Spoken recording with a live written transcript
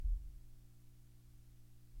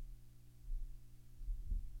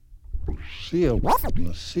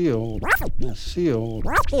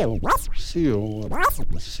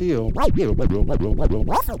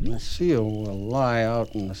will lie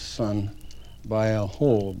out in the sun by a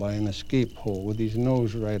hole, by an escape hole, with his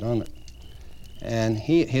nose right on it. And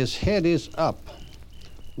his head is up,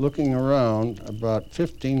 looking around about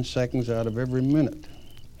 15 seconds out of every minute.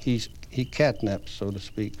 He catnaps, so to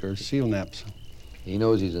speak, or seal naps. He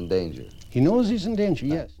knows he's in danger. He knows he's in danger,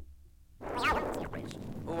 yes.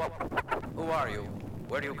 Who are you?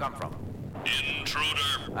 Where do you come from?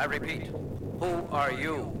 Intruder. I repeat, who are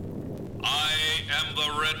you? I am the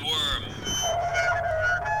Red Worm.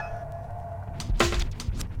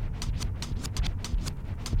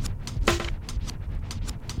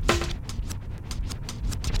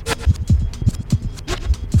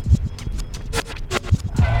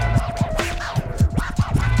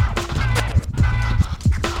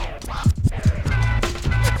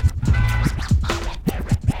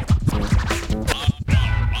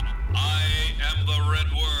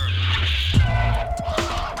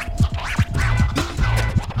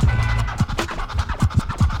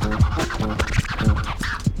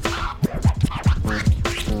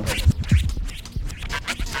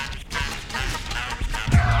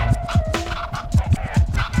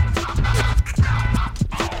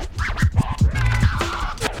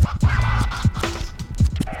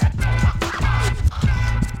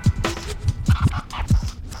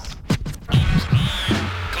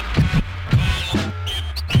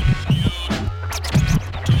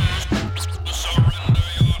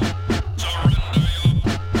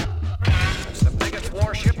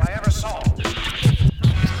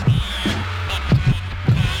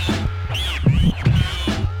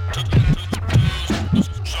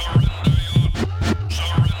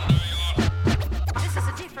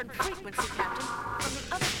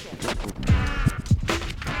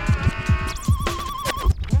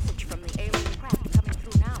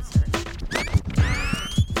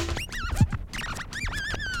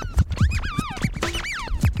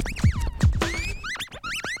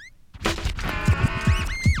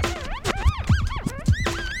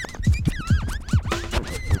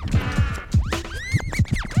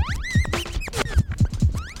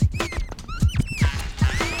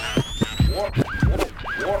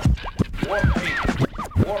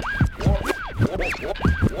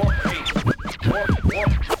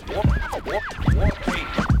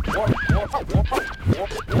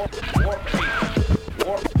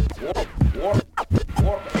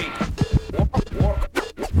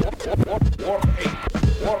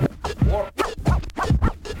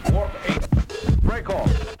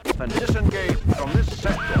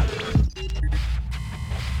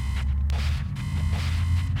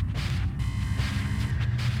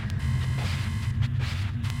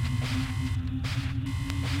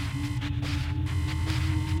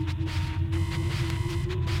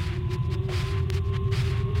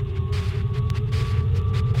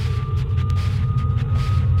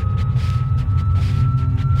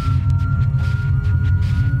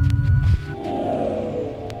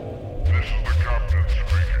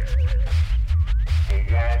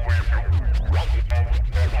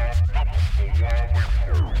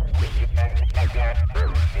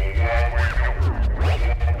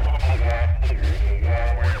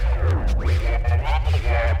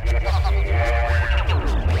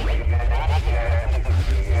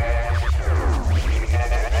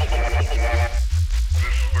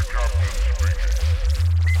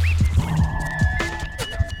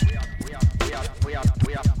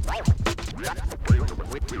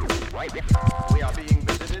 We are being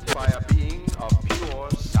visited by a being of pure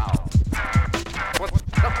sound.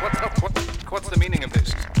 What's the meaning of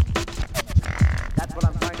this? That's what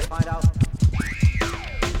I'm trying to find out.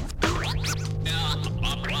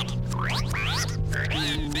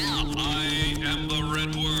 I am the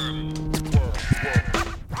Red Worm.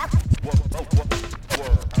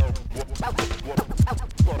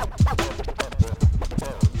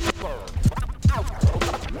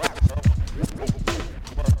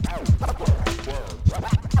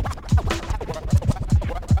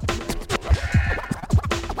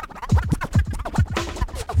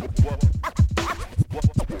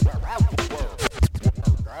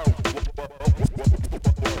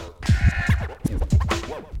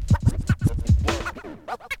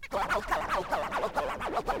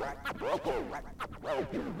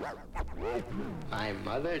 My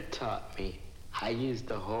mother taught me. I used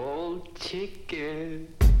the whole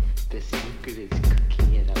chicken. The secret is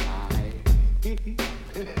cooking it alive. We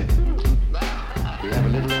have a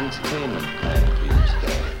little entertainment planned for you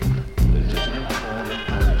today. Legitimate form of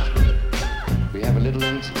punishment. We have a little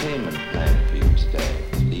entertainment planned for you today.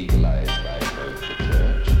 Legalized by both the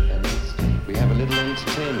church and the state. little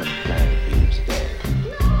entertainment planned for you today.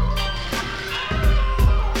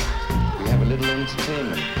 We have a little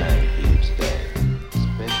entertainment planned for you today,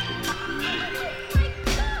 especially for you.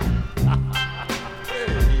 Hey,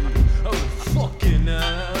 I was fucking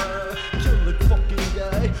kill the fucking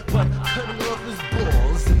guy by cutting off his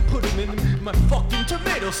balls and put him in my fucking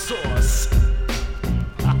tomato sauce.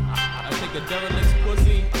 I take a derelict's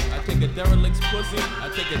pussy. I take a derelict's pussy. I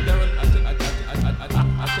take a derelict's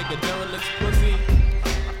pussy.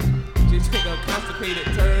 She take a constipated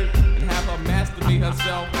turd and have her masturbate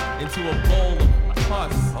herself into a bowl of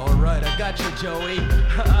pus. Alright, I got you, Joey.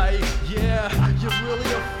 Yeah, you're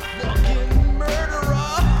really a fucking murderer.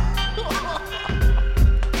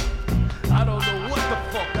 I don't know what the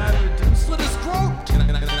fuck I would do. Slit his throat. And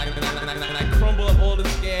I crumble up all the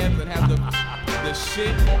scabs and have the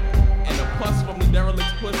shit and the pus from the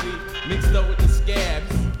derelict's pussy mixed up with the scabs.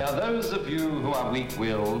 Now, those of you who are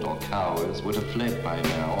weak-willed or cowards would have fled by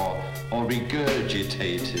now, or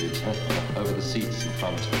regurgitated over the seats in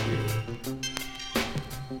front of you.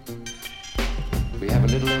 We have a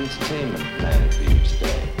little entertainment planned for you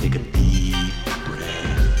today. Take a deep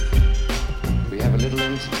breath. We have a little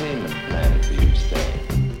entertainment planned for you today.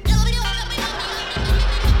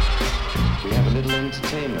 We have a little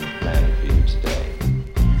entertainment planned for you today.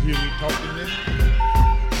 You hear me talking then?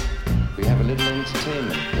 We have a little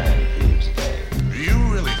entertainment planned for you today. Do you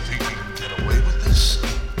really think you can get away with this?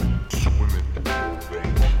 Swimming in your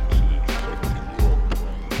veins, infecting your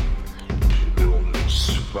brain. Illness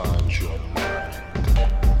finds your mind.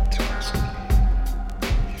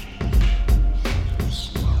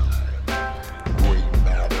 Slide. Great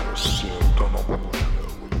matter served on a platter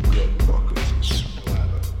with gut buckets and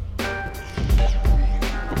splatter.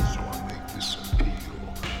 So I make this appeal.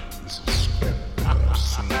 This is spectacular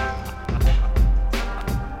scene.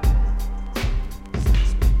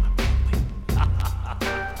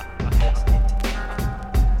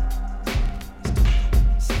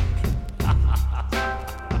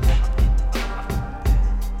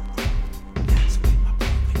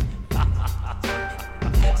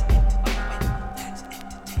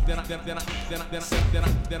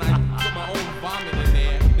 Then I put my own vomit in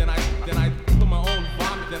there. Then I put my own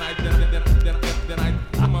vomit. Then I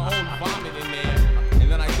put my own vomit in there. And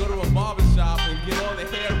then I go to a barber shop and get all the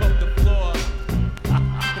hair off the floor.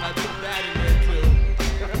 And I put that in there too.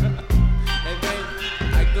 And then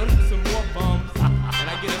I go to some more bums and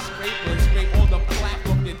I get a scraper and scrape all the plaque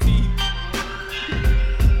off your teeth.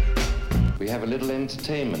 We have a little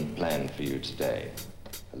entertainment planned for you today.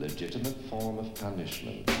 A legitimate form of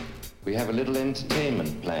punishment. We have a little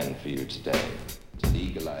entertainment planned for you today. It's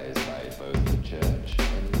legalized by both the church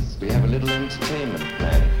and we have a little entertainment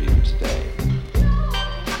planned for you today.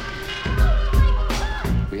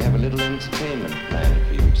 We have a little entertainment planned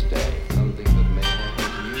for you today. Something that may happen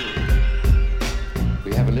to you.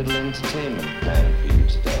 We have a little entertainment planned for you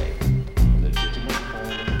today. A legitimate form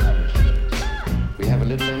of punishment. We have a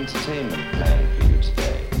little entertainment planned for you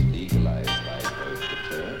today. It's legalized by both the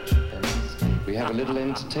church and the state. We have a little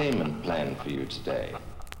entertainment planned for you today.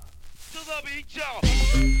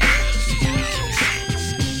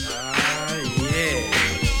 Yeah.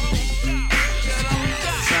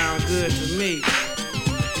 Sound good to me.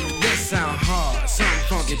 This sound hard. Something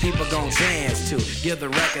funky people gon' dance to. Give the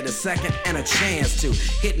record a second and a chance to.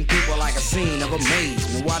 Hitting people like a scene of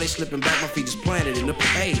amazement. While they slipping back, my feet just planted in the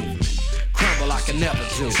pavement. Crumble like I never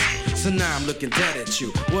do. So now I'm looking dead at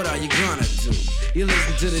you. What are you gonna do? You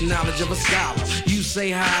listen to the knowledge of a scholar. You say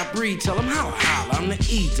how I breathe, tell them how I holler. I'm the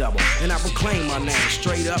E-double, and I proclaim my name.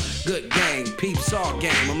 Straight up, good gang, peeps all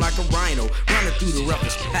game. I'm like a rhino, running through the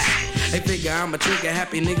roughest pack. They figure I'm a trigger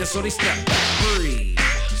happy nigga, so they step back. Breathe.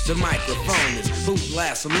 The microphone is who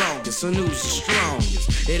lasts the longest, so who's the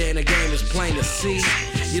strongest. It ain't a game, it's plain to see.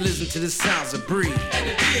 You listen to the sounds of breathe. And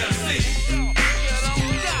the DLC.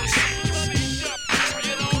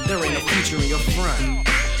 There ain't no future in your front.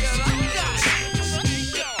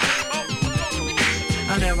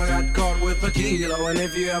 I never got caught with a kilo, and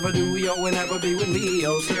if you ever do, yo, it never be with me,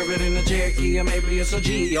 yo. Serve it in a Cherokee, or maybe it's a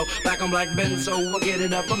Geo. Black on black Benzo, we'll get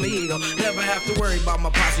it up, amigo. Never have to worry about my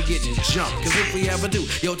posse getting jumped, cause if we ever do,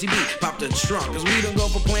 yo, TB, pop the trunk. Cause we don't go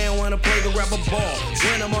for playing, wanna play the grab a ball.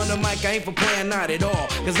 When I'm on the mic, I ain't for playing, not at all.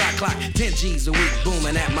 Cause I clock 10 G's a week,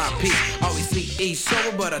 booming at my peak. Always sleep, eat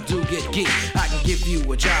sober, but I do get geek. I can give you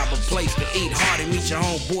a job, a place to eat. Hardy, meet your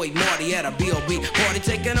homeboy Marty at a B.O.B. Party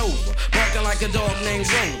taking over, barking like a dog named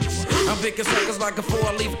Rover. I'm picking suckers like a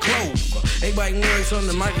 4-leaf clover. They biting words on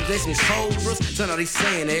the mic, they some cobras. So now they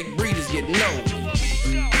saying egg breeders getting over.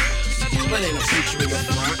 But ain't no future in your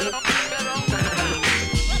front.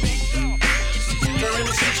 There ain't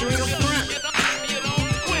no future in your front.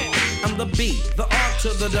 the B, the R to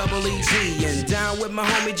the double E-G. And down with my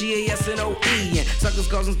homie G-A-S-N-O-E. And suckers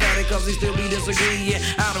causing static cause they still be disagreeing.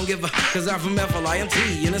 I don't give a, cause I'm from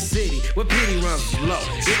F-L-I-N-T in a city where pity runs low.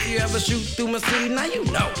 If you ever shoot through my city, now you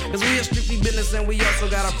know. Cause we are strictly business and we also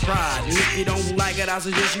got a pride. And if you don't like it, I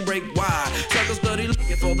suggest you break wide. Suckers study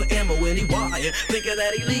looking for the M-O-N-E-Y. Thinking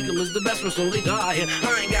that illegal is the best for slowly dying.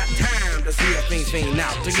 I ain't got time to see a fiend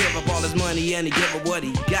out. To give up all his money and to give up what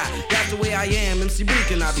he got. That's the way I am, MC Bree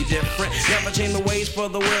cannot be different. Never change the ways for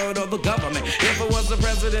the world or the government. If I was the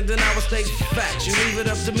president, then I would state facts. You leave it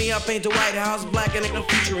up to me, I paint the White House black and ain't no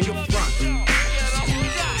future in your front.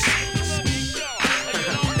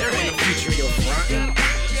 There ain't no future in your front.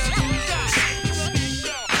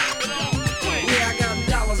 Yeah, I got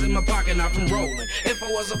dollars in my pocket, not from rolling. If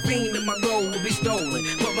I was a fiend, then my gold would be stolen.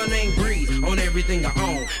 Put my name Breed on everything I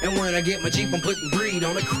own. And when I get my Jeep, I'm putting Breed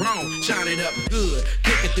on the chrome. Shine it up good,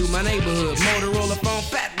 kick it through my neighborhood. Motorola phone,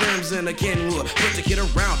 fat rims and a Kenwood. Put the kid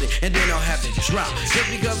around it, and then I'll have it drop. Just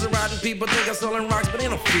because the riding people think I'm selling rocks, but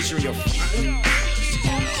ain't no feature in your front.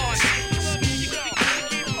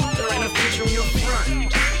 There ain't no feature in your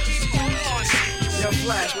front. Yo,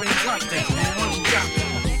 Flash, man, drop that, man. Why don't you drop that?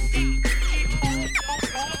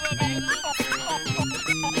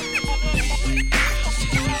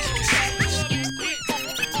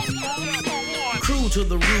 To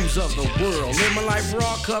the rules of the world. Live my life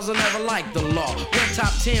raw cause I never liked the law. Wear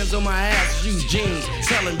top 10s on my ass, use jeans.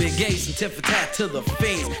 Selling big gates and tit for tat to the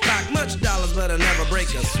fiends. Like much dollars but I never break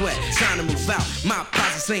a sweat. Time to move out, my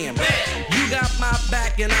posse saying, man, you got my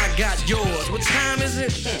back and I got yours. What time is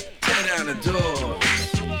it? Tear down the doors.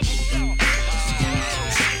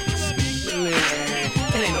 Man,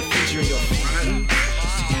 it ain't no future in your front.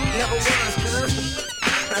 Never was, cuz.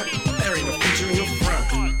 There ain't no future in your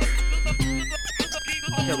front.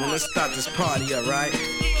 Yo, man, let's start this party up, right?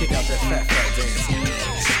 Kick out that fat dance.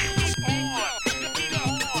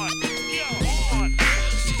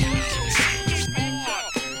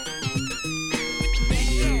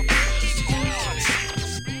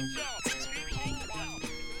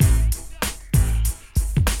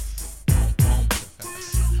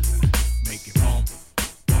 Make it bump,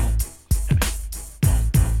 bump.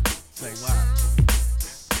 Say what?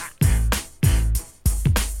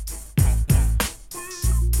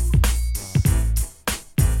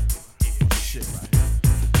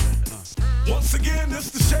 Once again, it's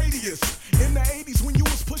the shadiest. In the 80s when you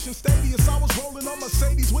was pushing Stadius, I was rolling on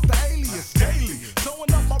Mercedes with the alias. Daily,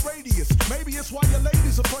 throwing up my radius. Maybe it's why your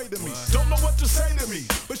lady's afraid of me. Don't know what to say to me,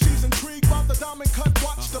 but she's intrigued by the diamond cut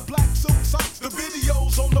watch, the black silk socks, the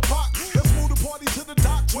videos on the box. Let's move the party to the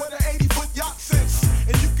docks where the 80-foot yacht sits.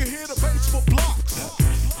 And you can hear the bass for blocks.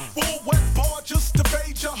 Full wet bar just to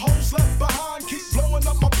fade your hoes left behind. Keep blowing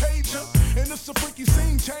up my pager. And it's a freaky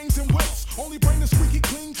scene, chains and whips. Only bring the squeaky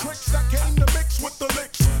clean tricks that came to mix with the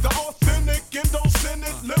licks. The authentic indocent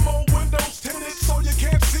limo windows tinted so you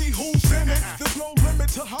can't see who's in it. There's no limit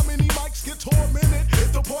to how many mics get tormented.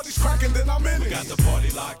 If the party's cracking, then I'm in it. We got the party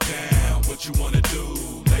locked down. What you wanna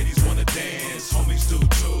do? Ladies wanna dance, homies do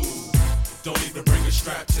too. Don't even bring a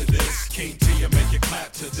strap to this. King T, you make you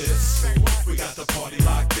clap to this. We got the party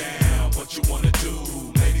locked down. What you wanna do?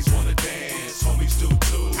 Ladies wanna dance, homies do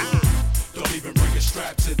too. Don't even bring a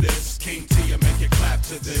strap to this. King T, you make you clap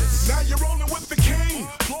to this. Now you're rolling with the king.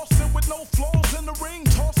 Flossing with no flaws in the ring.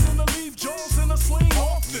 Tossing the leaf jaws in a sling.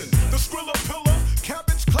 Often the skrilla pillar,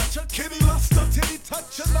 cabbage clutcher, kitty luster, titty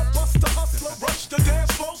toucher, the buster hustler. Rush the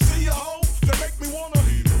dance floor, see a hoe that make me wanna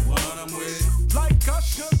be the one I'm with. Like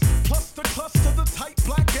Usher, plus the cluster, the tight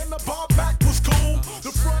black and the bar back was cool.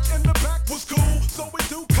 The front and the back was cool. So we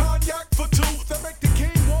do cognac for two. That make the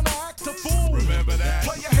king wanna act a fool. Remember that?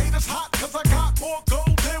 Play your haters hot, cause I got more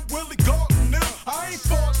gold than Willie Gordon them. I ain't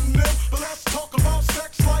faulting them, but let's talk about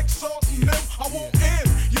sex like salt and them. I won't in,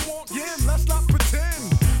 you won't yin, let's not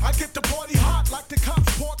pretend. I get the party hot like the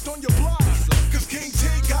cops parked on your block. Cause King T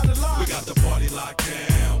got it locked. We got the party locked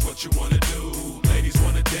down. What you wanna do? Ladies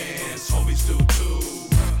wanna dance, homies do too.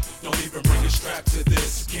 Don't even bring a strap to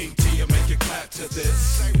this. King T, you make you clap to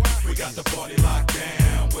this. We got the party locked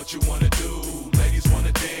down. What you wanna do? Ladies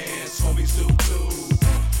wanna dance, homies do too.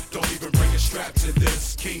 Don't even bring a strap to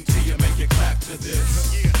this. King T, you make you clap to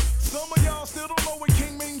this. Some of y'all still don't know what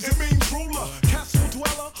king means. It means ruler, castle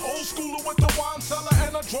dweller, old schooler with the wine cellar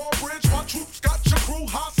and a drawbridge. My troops got your crew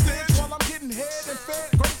hostage while I'm getting head and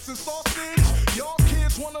fed grapes and sausage. Y'all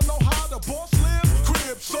kids wanna know how the boss live?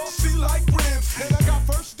 Crib, saucy like ribs, and I got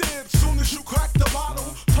first dibs. Soon as you crack the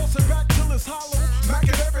bottle, toss it back till it's hollow.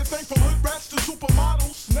 Macking everything from hood rats to super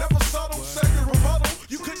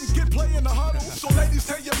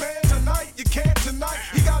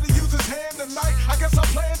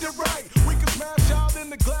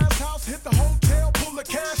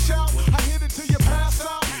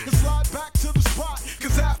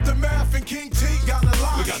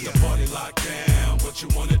locked down. What you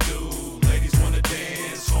wanna do? Ladies wanna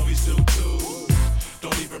dance, homies do too.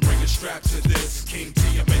 Don't even bring a strap to this. King T,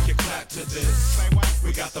 I make you clap to this.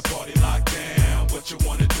 We got the party locked down. What you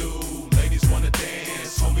wanna do? Ladies wanna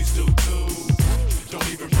dance, homies do too. Don't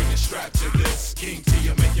even bring a strap to this. King T,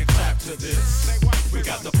 I make you clap to this. We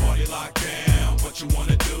got the party locked down. What you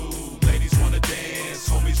wanna do? Ladies wanna dance,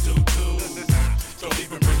 homies do too. Don't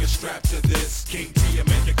even bring a strap to this. King T, I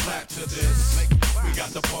make you clap to this. We got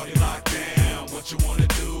the party locked down. What you wanna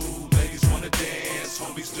do? Ladies wanna dance,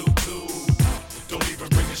 homies do too. Don't even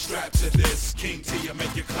bring a strap to this. King T, I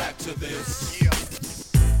make you clap to this.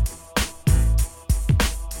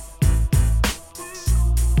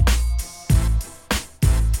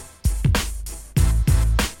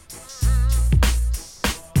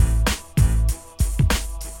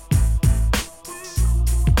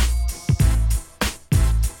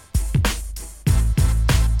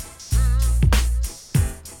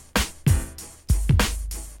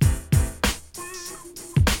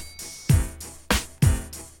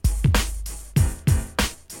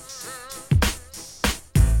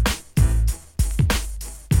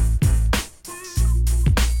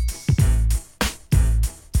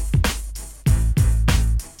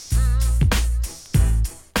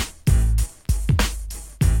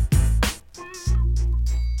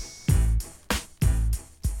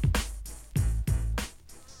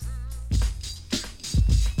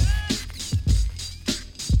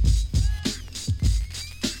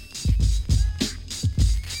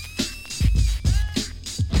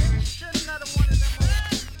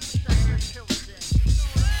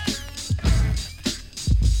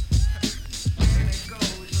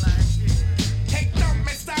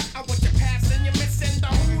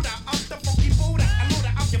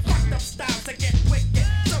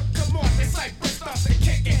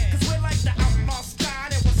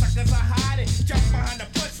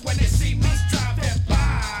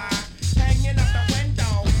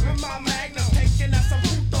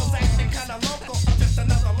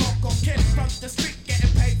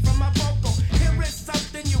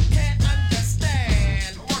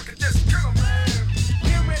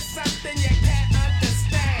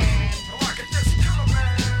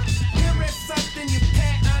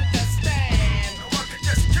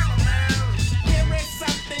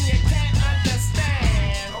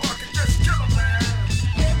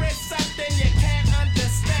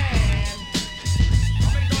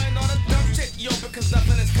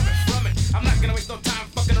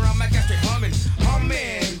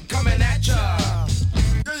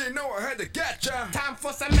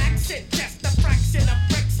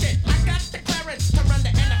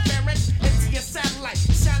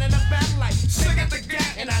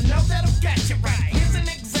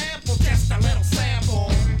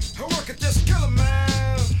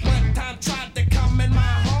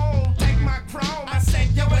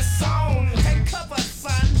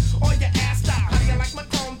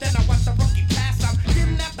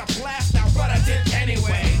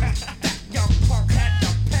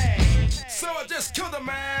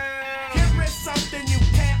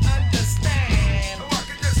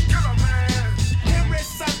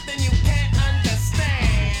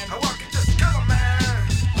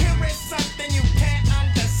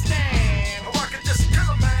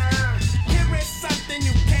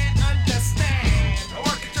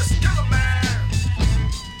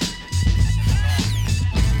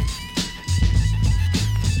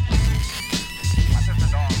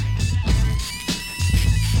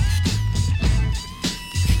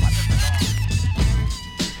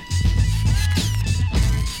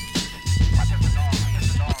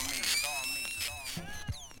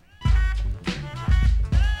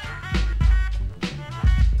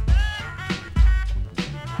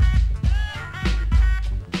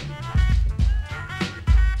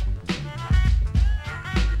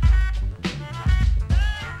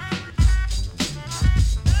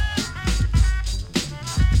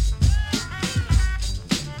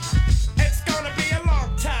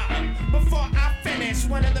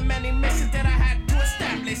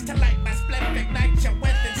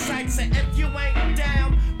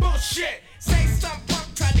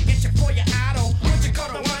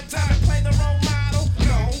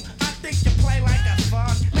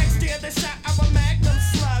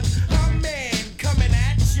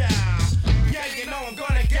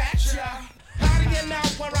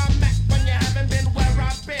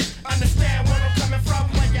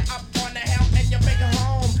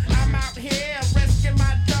 Here, risking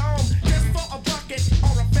my dome.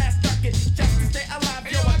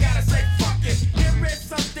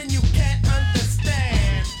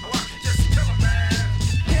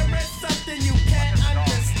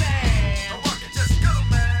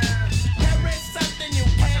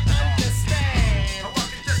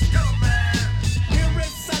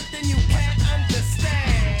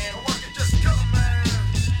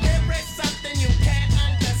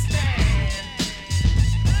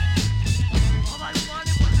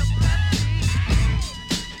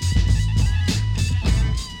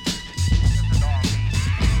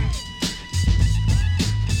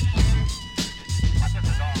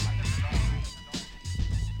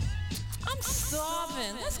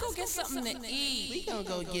 starving. Let's go get something to eat. We gonna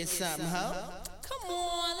go get something, ho. Come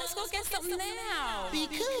on, let's go get something now. Be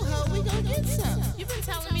cool, ho. We gonna get something. You've been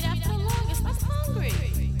telling me that for the longest. I'm hungry.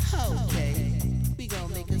 Okay, we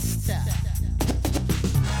gonna make a stop.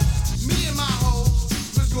 Me and my hoes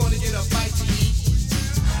was going to get a bite to eat.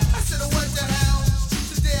 I said, oh, what the hell?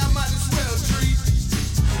 Today I might as well treat.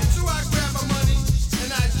 So I grabbed my money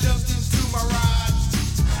and I jumped into my ride.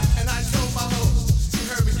 And I told my hoe, you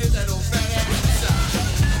heard me get that old fat ass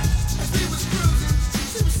inside. As we was cruising,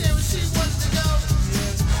 she was saying where she wanted to go.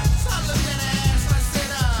 So I looked at her ass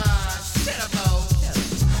and I said, shut up, hoe.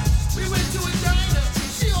 We went to a diner.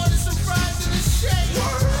 She ordered some fries and a shake.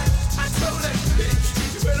 I told that bitch,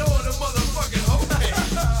 you better order motherfucking hoe cake.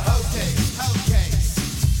 Hoe cake, hoe cake.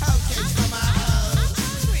 Hoe cake for my hoe. I'm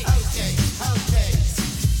hungry. Hoe cake, hoe cake.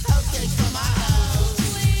 Hoe cake for my hoe.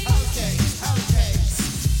 Hoe cake, hoe cake.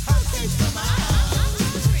 Hoe cake for my hoe. I'm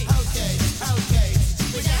hungry. Hoe cake, hoe cake.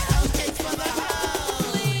 We got hoe cake for the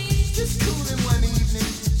hoe. Just cooling one evening,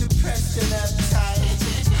 depressed and uptight.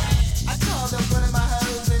 I called up one of my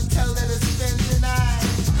hoes and told her to spend the night.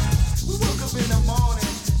 We woke up in the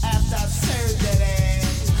morning after I served that ass.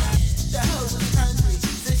 The hoe was hungry,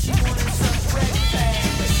 said she wanted some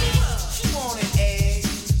breakfast. She wanted eggs,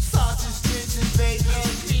 sausage, grits, and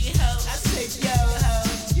bacon. I said, yo, hoe,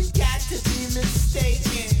 you got to be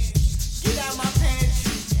mistaken. Get out my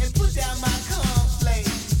pantry and put down my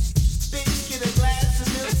cornflakes. Bitch, get a glass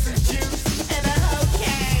of milk, some juice, and a hoe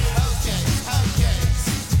cake. Hoe cake, hoe cake.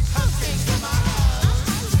 Hoe cake for my hoe.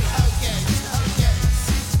 Hoe cake, hoe cake.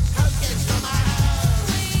 Hoe cake for my hoe.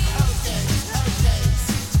 Hoe cake, hoe cake.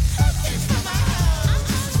 Hoe cake for my hoe.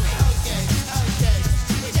 Hoe cake, hoe cake.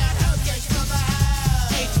 We got hoe cake for my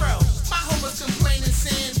hoe. Hey, bro, my hoe was complaining,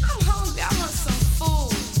 saying, I'm hungry, I want some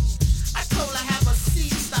food. I told her have a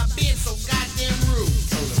seat, stop being so goddamn rude.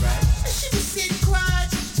 Told her, right? And she was sitting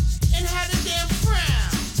quiet and had a damn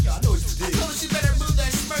frown. Yo, I know what you did. I told her she better move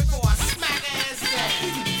that smirk or I smack her ass down.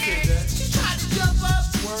 She tried to jump up.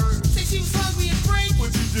 Word. Said she was hungry and break.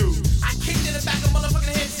 What'd you do? I kicked in the back of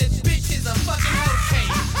motherfucking head and said, bitch is a fucking hoe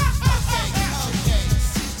cake. Hoe cake, hoe cake.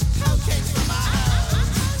 Hoe cake for my hoe.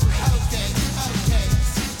 Hoe cake, hoe cake.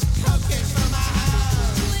 Hoe cake for my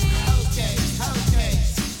hoe. Hoe cake, hoe cake.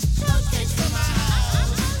 Hoe cake for my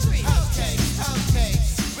hoe. Hoe cake, hoe cake.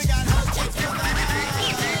 We got hoe cake for my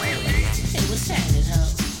hoe. Hey, what's happening, ho?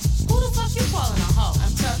 Who the fuck you calling a hoe?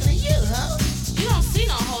 I'm talking to you, ho. You don't see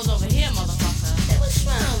no hoes over here, motherfucker. Hey, what's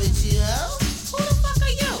wrong with you, ho? Who the fuck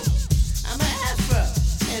are you? I'm an afro,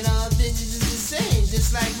 and all bitches is the same,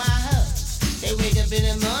 just like my hoes. They wake up in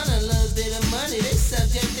the morning, a little bit of money, they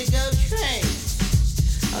subject to go crazy.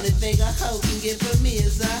 Only thing a hoe can get from me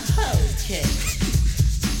is a hoe cake.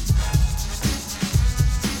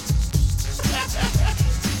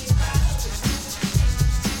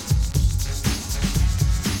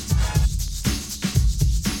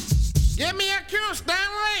 Give me a cue,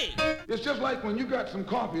 Stanley! It's just like when you got some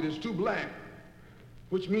coffee that's too black,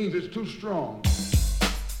 which means it's too strong.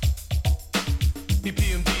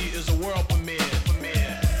 EPMD is a world premiere.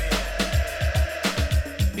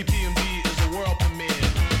 EPMD is a world premiere.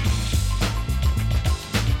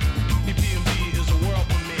 EPMD is a world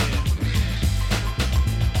premiere.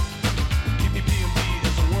 EPMD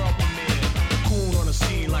is a world premiere. Coon on the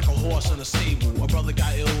scene like a horse in a stable. A brother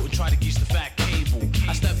got ill and tried to geese the fat cable.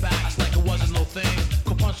 I stepped back like it wasn't no thing.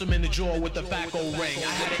 Could punch him in the jaw with the tobacco ring.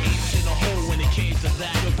 I had an ace in the hole when it came to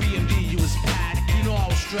that. Your BMD, you was packed. You know I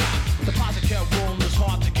was strapped. The posse kept rolling, it was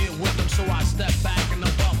hard to get with them, so I stepped back and I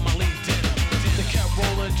bumped my lead dinner. They kept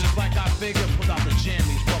rolling just like I figured. Without the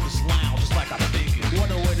jammies, brothers lounge just like I figured. What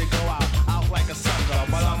a way to go out like a sucker.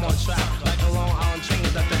 But I'm on track like a Long Island chain.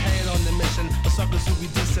 Got the head on the mission. The suckers who be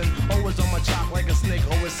dissing, always on my jock like a snake,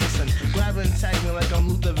 always hissing. Grab and tag me like I'm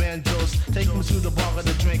Luther Vandross. Take me to the bar of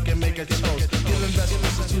the drink and make a toast. Giving best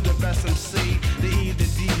wishes to the best MC. The E, the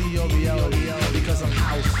D, the O, the L, the L, because I'm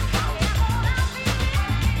house.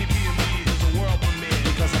 EPMD is a world premiere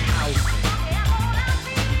because I'm house.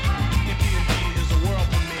 EPMD is a world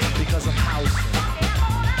premiere because I'm house.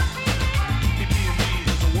 EPMD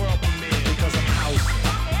is a world premiere because I'm house.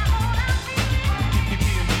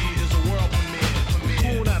 EPMD is a world premiere.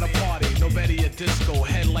 Cool at a party, no Betty at disco.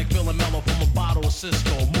 Head like Villamello from a bottle of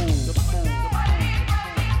Cisco. Move.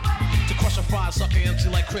 To crush a fried sucker empty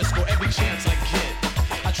like Crisco. Every chance I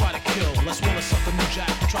get, I try to kill. Let's wanna suck a new jack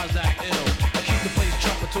who tries to act ill. I keep the place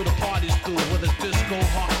jumping till the party's through. Whether it's disco,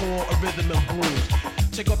 hardcore, or rhythm and blues.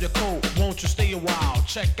 Take off your coat, won't you stay a while?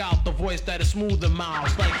 Check out the voice that is smooth and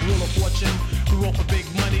mild. Like Wheel of Fortune, we roll for big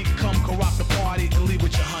money. Come rock the party and leave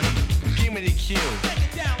with your honey. Give me the cue. Break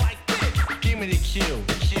it down like this. Give me the cue.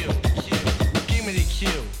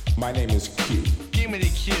 My name is Q. Give me the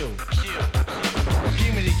Q.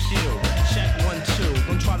 Give me the Q. Check 1, 2.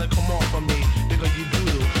 Don't try to come off on me because you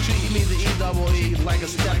doodle. Treat me the E-double-E like a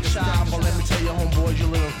stepchild. But let me tell you, homeboys, you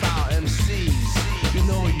little foul MCs. You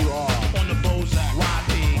know who you are. On the Bozak.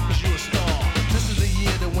 YP, cause you a star. This is the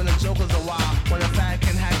year that when the jokers are wild. When a fat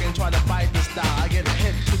can hack and try to bite the style. I get a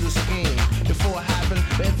hit to the scheme. Before it happened,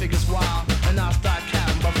 the infant gets wild. And I'll start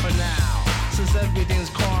capping, but for now. Since everything's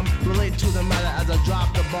calm, relate to the matter as I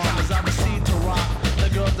drop the bomb. As I proceed to rock, the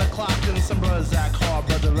girls are clocking, some brothers act hard,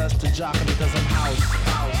 but the rest are jocking because I'm house.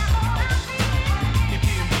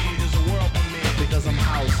 EPMB is a world premiere because I'm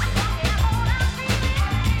house.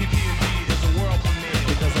 EPMB is a world premiere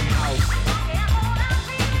because I'm house.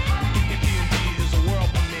 EPMB is a world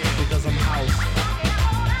premiere because I'm house.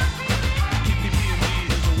 EPMB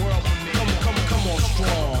is a world premiere. Come on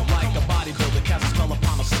strong, like a bodybuilder, cast a spell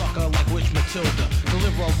upon a sucker like Witch Matilda.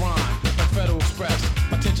 Deliver a rhyme like Federal Express.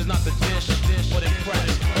 My attention's not the dish, but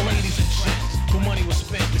impress the ladies and chicks who money was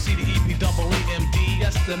spent to see the EPEEMD.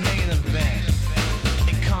 That's the main event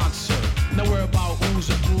in concert. Nowhere about ooze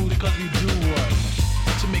and boo because we do work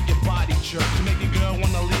to make your body jerk, to make your girl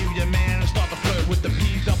wanna leave your man and start to flirt with the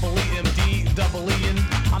PEEMD, double-E-ing.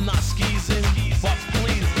 I'm not skeezing, but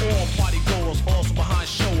please all party goers, also behind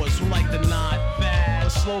showers who like the nod bad, the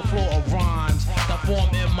slow flow of rhymes that form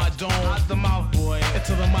in my dome. Out the mouth, boy,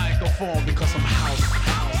 into the microphone because I'm house.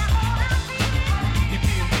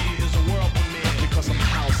 EPMD is a world premiere because I'm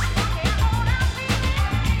house.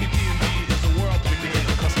 EPMD is a world premiere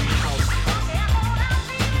because I'm house.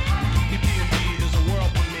 EPMD is a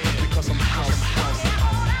world premiere because I'm house.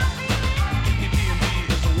 EPMD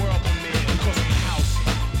is a world premiere because I'm house.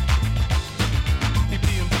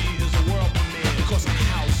 EPMD is a world premiere because I'm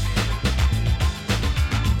house.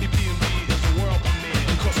 EPMD is a world premiere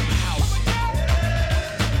because I'm house.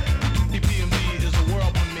 EPMD is a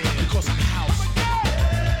world premiere because I'm house.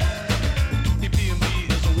 EPMD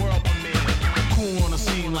is a world premiere. Cool on the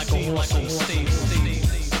scene like a horse on stage.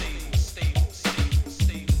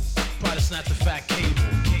 Try to snatch the fat cable.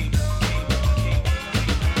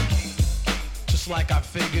 Just like I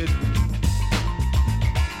figured.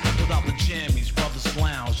 Without the jammies, brothers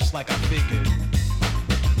lounge, just like I figured.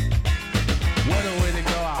 What a way to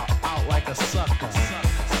go out like a sucker.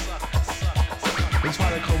 They try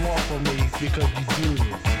to come off on me because you do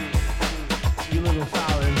it. You little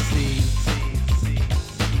foul MC.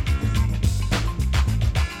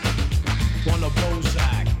 Want a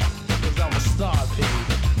Bozak, cause I'm a star, P.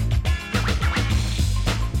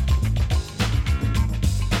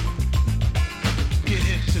 Get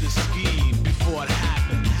hit to the scheme before it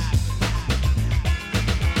happens.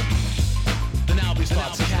 Then I'll be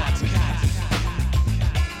starts capping.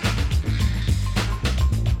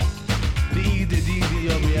 The E, the D,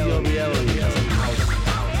 the O, because I'm house.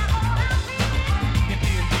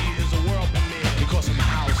 EPMD is a world premiere because I'm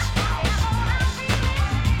house.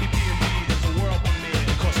 EPMD is a world premiere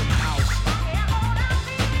because I'm house.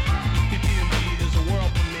 EPMD is a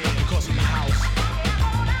world premiere because I'm house.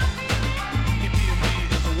 EPMD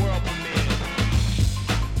is a world premiere.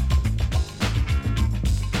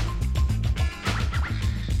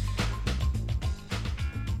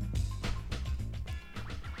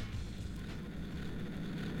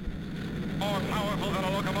 More powerful than a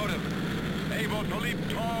locomotive, able to leap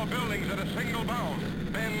tall buildings at a single bound,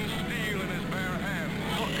 bend steel in his bare hands.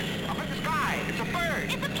 Look, up in the sky, it's a bird.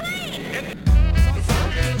 It's a plane.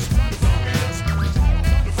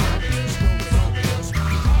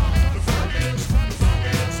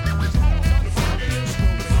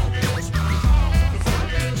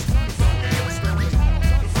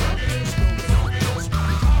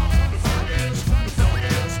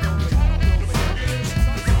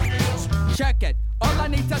 Check it. All I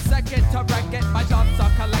need a second to wreck it. My thoughts are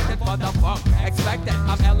collected for the funk. Expect it.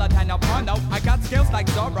 I'm iller than a porno. I got skills like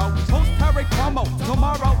Zorro. Post Perry promo.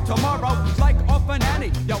 Tomorrow. Like off an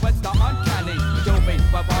Annie. Yo, it's the uncanny. Do me,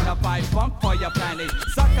 but wanna buy funk for your penny.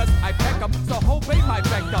 Suckers, I pick 'em, so who be my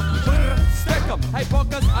victim? Stick 'em. Hey,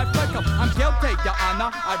 bookers, I flick 'em. I'm guilty, your honor.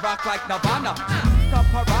 I rock like Nirvana. The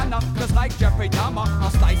piranha, cause like Jeffrey Dahmer, I'll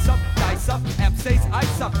slice up, dice up, MC's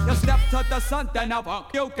ice up. You step to the sun, then I'll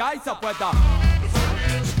funk you guys up with a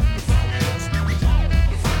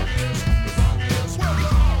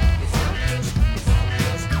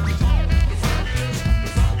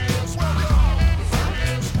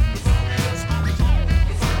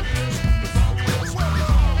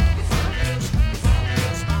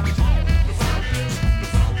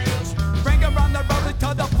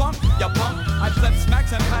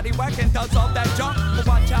paddywhack and does all that junk. But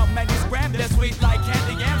watch how many scram this sweet like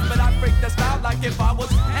candy yams. But I freak the style like if I was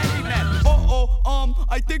handyman.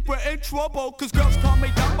 I think we're in trouble, cause girls call me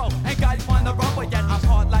Dumbo, and guys wanna rumble, yet I'm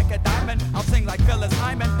hard like a diamond. I'll sing like Phyllis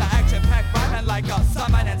Hyman, the action-packed rhyming like a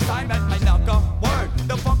Simon and Simon. My knuckle, word,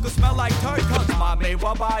 the funk will smell like turd, cause mommy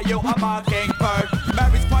will buy you a mockingbird.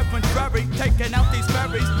 Mary's quite contrary, taking out these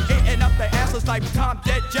berries, eating up their asses like Tom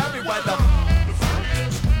did Jerry Weather.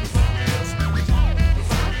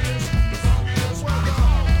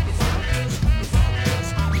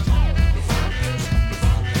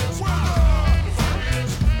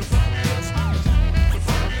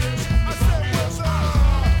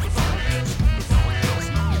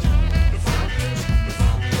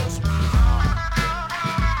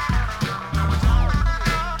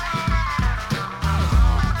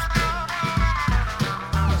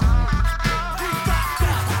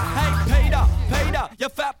 You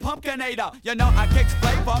fat pumpkinator, you know I kicks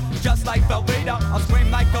flavor just like Velveeta. I'll scream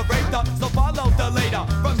like a raider, so follow the leader.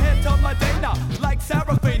 From here to Medina, like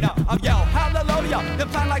Serafina, I'll yell hallelujah. You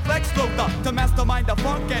find like Lex Luthor to mastermind the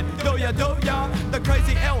funkin'. Do ya? The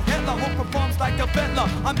crazy ill Hitler who performs like a fiddler.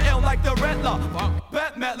 I'm ill like the Riddler,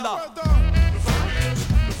 Bette Midler.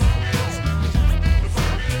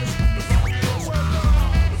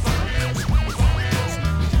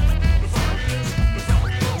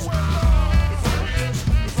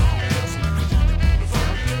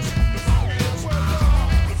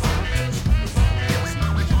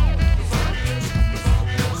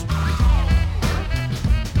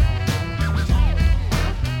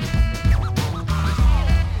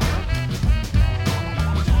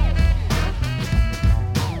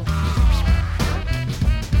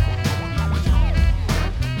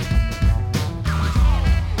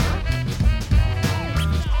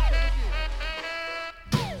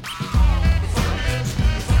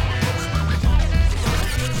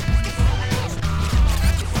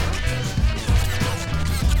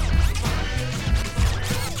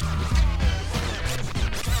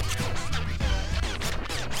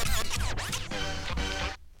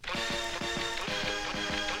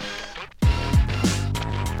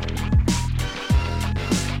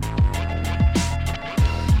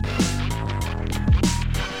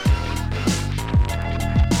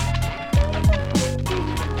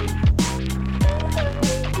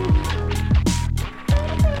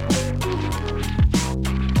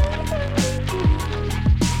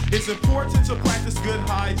 It's important to practice good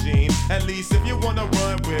hygiene, at least if you wanna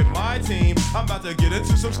run with my team. I'm about to get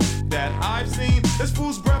into some that I've seen. This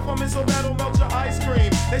fool's breath on me, so that'll melt your ice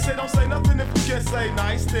cream. They say don't say nothing if you can't say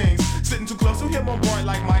nice things. Sitting too close to him on board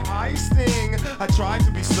like my eye sting. I tried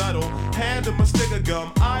to be subtle, hand him a stick of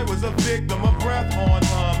gum. I was a victim of breath on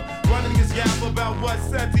running his yap about what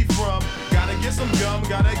set he from. Gotta get some gum,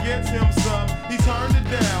 gotta get him some. He turned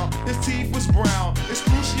it down, his teeth was brown.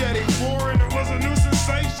 Excruciating foreign, it was a new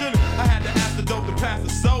sensation. I had to ask the dope to pass the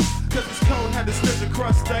soap, cause his coat had the stench of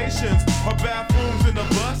crustaceans, or bathrooms in the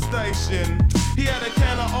bus station. He had a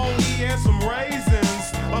can of OE and some raisins.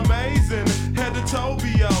 Amazing, head to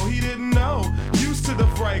Tobio, he didn't know. Used to the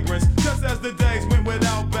fragrance, cause as the days went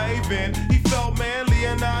without bathing, he felt manly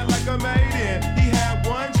and not like a maiden. He had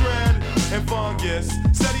one dread and fungus.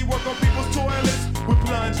 Said he worked on people's toilets with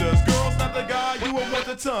plungers. Girls, not the guy you would want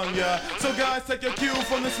to tongue ya. So guys, take your cue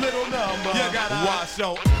from this little number. You gotta wash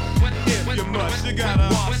your if you must. You gotta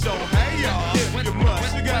wash your hair if you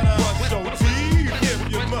must. You gotta brush your teeth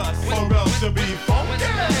if you must, or else you'll be funky.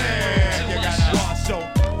 You gotta wash your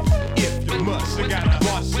if you must. You gotta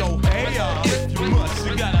wash your hair if you must.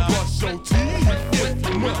 You gotta brush your teeth if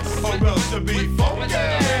you must, or else you'll be funky.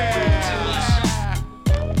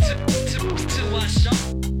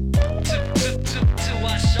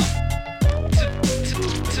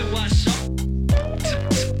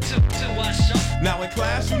 Now in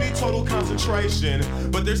class you need total concentration,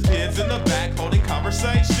 but there's kids in the back holding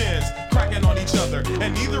conversations, cracking on each other,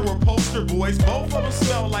 and neither were poster boys. Both of them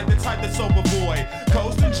smell like the type that's sober boy.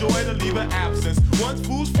 Coast and joy to leave an absence. One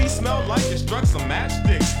fool's feet smelled like it struck some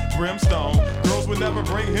matchsticks. Brimstone, girls would never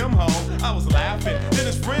bring him home. I was laughing, then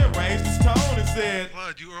his friend raised his tone and said,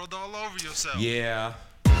 "Blood, you rolled all over yourself." Yeah.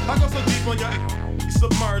 I go so deep on your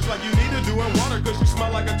submerged like you need to do in water, cause you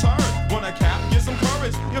smell like a turd. Want a cap? Get some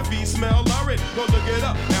courage. Your feet smell lurid. Go look it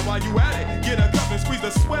up. And while you at it, get a cup and squeeze the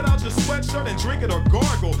sweat out your sweatshirt and drink it or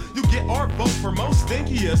gargle. You get our vote for most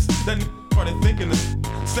stinkiest. Then started thinking this.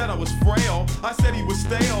 Said I was frail. I said he was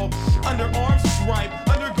stale. Underarms was ripe.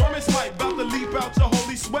 Undergarments hype. About to leap out your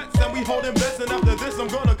holy sweats. And we holding bets. And after this, I'm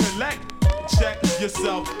gonna collect. Check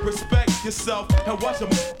yourself, respect yourself, and watch your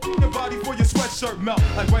body for your sweatshirt melt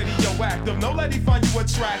like radioactive. No lady find you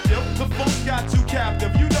attractive. The funk got you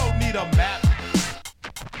captive. You don't need a map.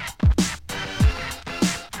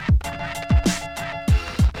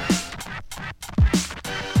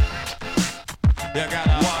 You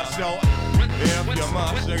gotta wash your if you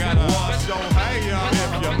must. You gotta wash your hair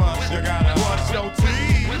if you must. You gotta wash your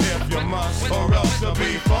teeth if you must, or else you'll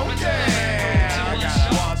be funky. You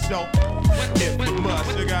gotta wash your if you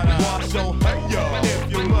must. You gotta wash your hair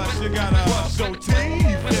if you must. You gotta wash your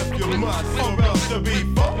teeth if you must, or else you'll be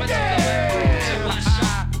funky.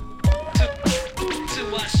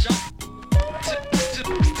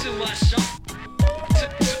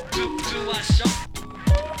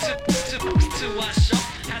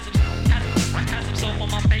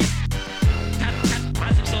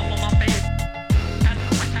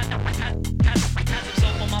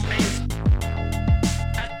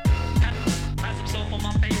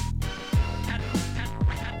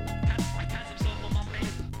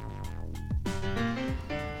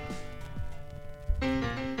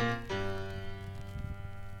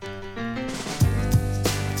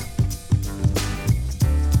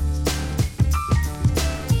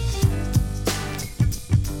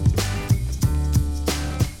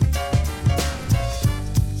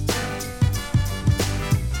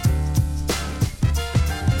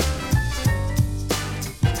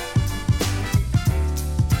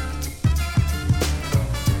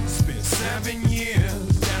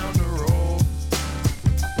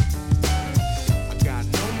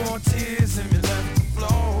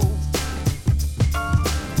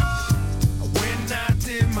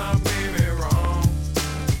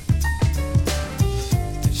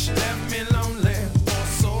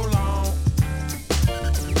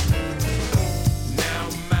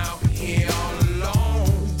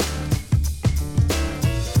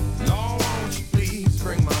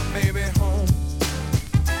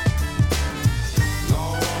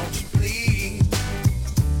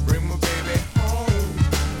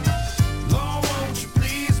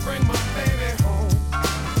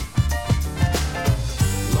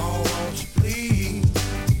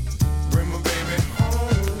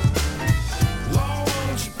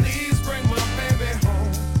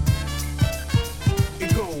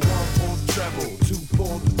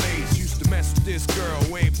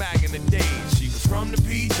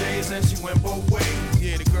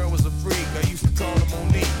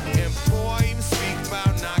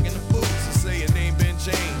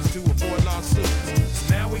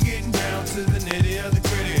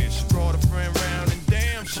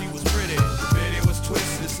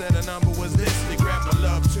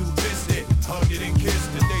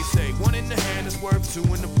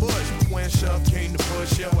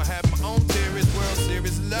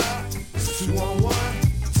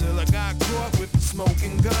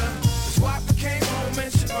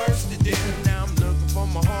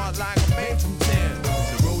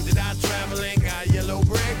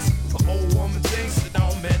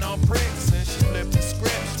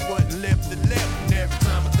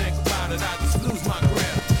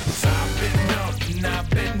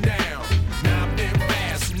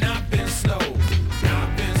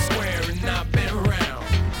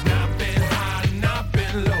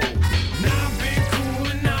 I've been cool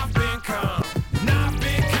and I've been calm, and I've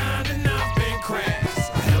been kind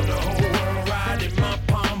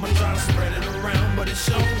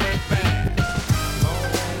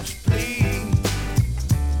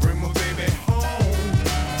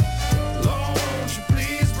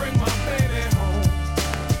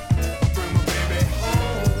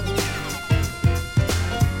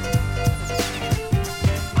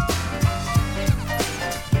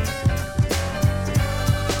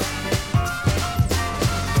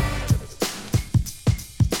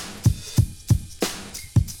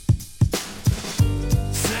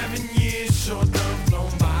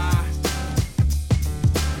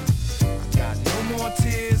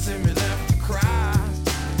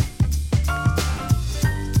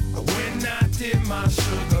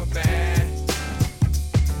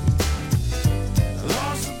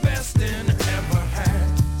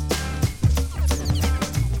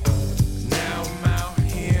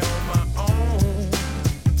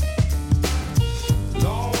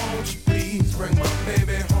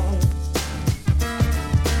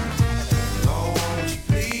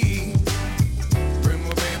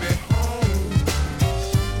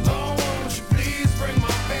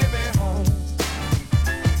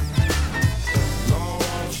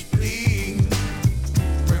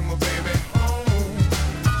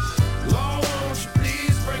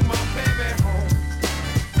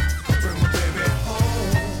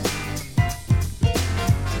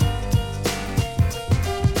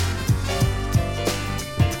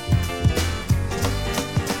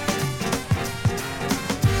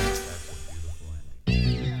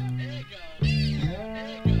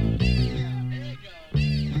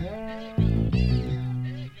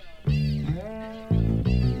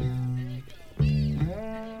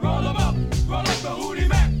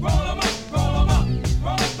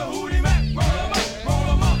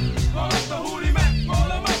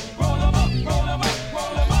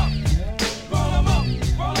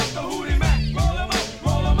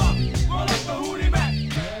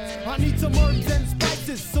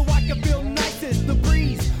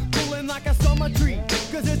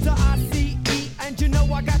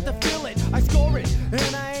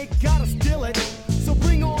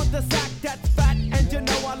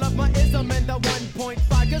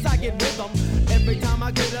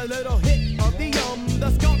a little hit of the the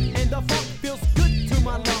skunk and the funk feels good to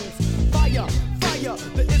my lungs. Fire, fire,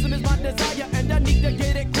 the ism is my desire, and I need to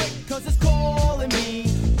get it quick, cause it's calling me.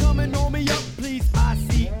 Coming on me up, please,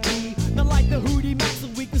 I-C-E. Not like the Hootie Mac, so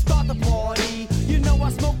we can start the party. You know I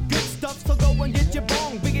smoke good stuff, so go and get your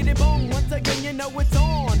bong. Biggity bong, once again you know it's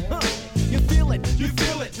on. Huh. You feel it,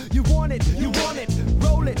 you want it,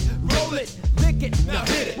 roll it, lick it, now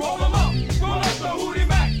hit it. Roll 'em up, roll up the Hootie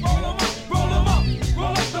Mac, roll 'em up, roll 'em up,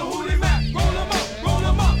 roll up the Hootie Mac, roll 'em up, roll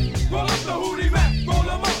 'em up, roll up the Hootie Mac, roll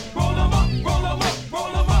 'em up, roll 'em up, roll 'em up,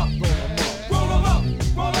 roll 'em up, roll 'em up,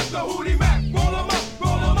 roll up the Hootie Mac, roll 'em up,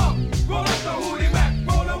 roll 'em up, roll up the Hootie Mac,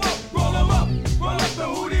 roll 'em up, roll 'em up, roll up the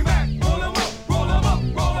Hootie Mac, roll 'em up, roll 'em up,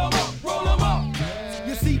 roll 'em up, roll 'em up.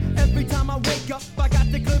 You see, every time I wake up, I got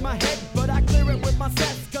to clear my head, but I clear it with my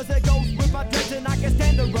sets, cause it goes with my dreads and I can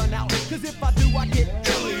stand to run out. Cause if I do, I get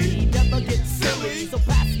illy, never get silly. So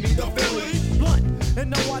pass me the Philly blunt. And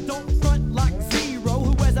no, I don't front like Zero,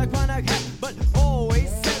 who wears a chronic hat, but always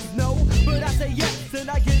says no. But I say yes, and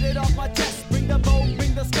I get it off my chest. Bring the bow,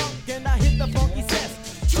 bring the skunk, and I hit the funky cess.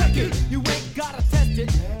 Check it, you ain't gotta test it.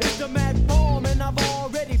 It's the mad form, and I've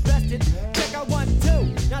already blessed it. Check out 1,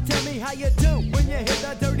 2, now tell me how you do when you hit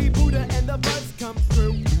the dirty Buddha and the buzz comes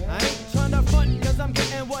through. I ain't tryna front, cause I'm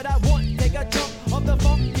getting what I want. Take a chunk of the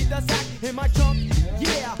funk, keep the sack in my trunk.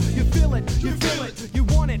 Yeah, you feel it, you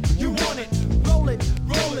want it,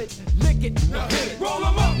 roll it, lick it, now hit it. Roll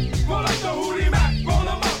 'em up, roll up the Hootie Mac, roll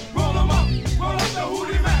 'em up, roll 'em up, roll up the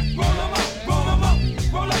Hootie Mac, roll 'em up, roll 'em up,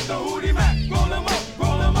 roll up the Hootie Mac, roll 'em up,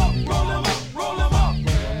 roll 'em up, roll 'em up, roll 'em up,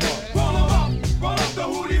 roll 'em up, roll up the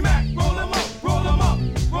Hootie Mac, roll 'em up, roll 'em up,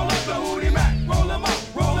 roll up the Hootie Mac, roll 'em up,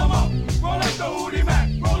 roll 'em up, roll up the Hootie Mac,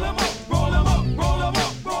 roll 'em up, roll 'em up, roll 'em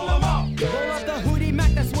up, roll 'em up. Roll up the Hootie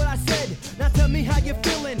Mac, that's what I said. Now tell me how you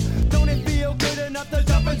feeling. Don't it feel good enough to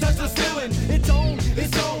jump and touch the ceiling? It's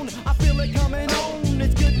on, I feel it coming on.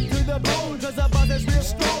 It's good to the bone, cause the buzz is real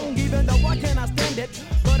strong. Even though I cannot stand it,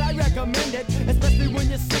 but I recommend it, especially when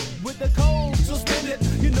you're sick with the cold, so spend it.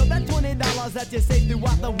 You know that $20 that you save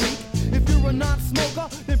throughout the week. If you're a non-smoker,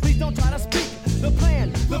 then please don't try to speak. The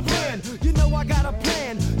plan, you know I got a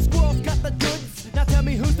plan. Squirrel's got the goods, now tell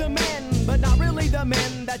me who's the man. But not really the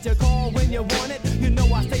man that you call when you want it. You know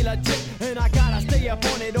I stay legit, and I gotta stay up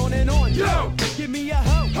on it, on and on. Yo! Give me a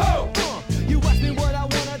ho! You ask me what I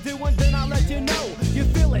wanna do, and then I'll let you know. You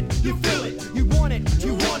feel it, you want it,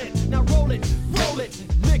 now roll it,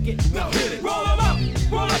 lick it, now hit it. Roll 'em up,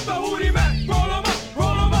 roll up the Hootie Mac, roll 'em up,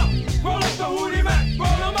 roll 'em up, roll up the Hootie Mac,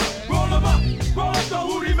 roll 'em up, roll 'em up, roll up the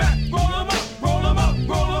Hootie Mac, roll 'em up, roll 'em up,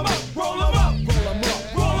 roll 'em up, roll 'em up,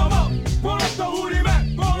 roll 'em up, roll up the Hootie Mac,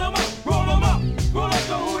 roll 'em up, roll 'em up, roll up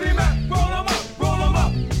the Hootie Mac, roll 'em up, roll 'em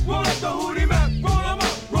up, roll up the Hootie Mac, roll 'em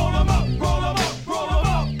up, roll 'em up, roll 'em up, roll 'em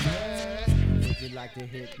up. Would you like to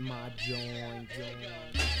hit my joint?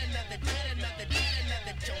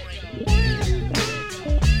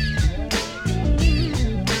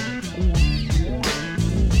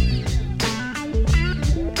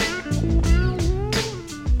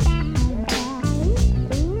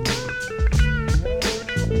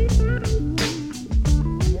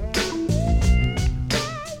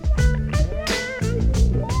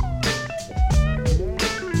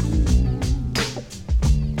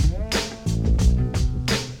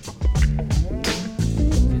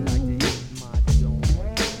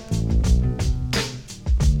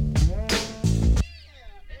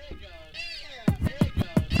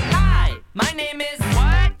 My name is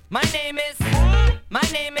what? My name is my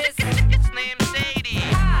name is it's Slim Shady.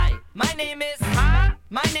 Hi, my name is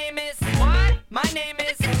my name is what? My name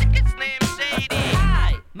is it's Slim Shady.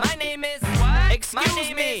 Hi, my name is what?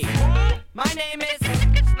 Excuse me. My name is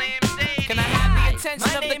it's Slim Shady. Can I have the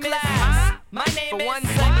attention of the class? My name is 1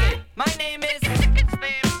 second. My name is it's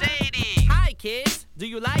Slim Shady. Hi kids, do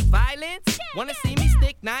you like violence? Wanna see me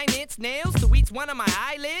stick 9-inch nails to each one of my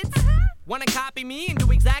eyelids? Wanna copy me and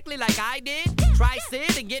do exactly like I did? Try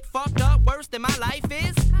sit and get fucked up worse than my life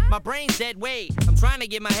is? My brain's dead weight. I'm trying to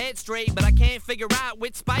get my head straight, but I can't figure out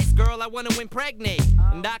which Spice Girl I wanna impregnate.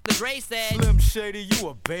 And Dr. Dre said, Slim Shady, you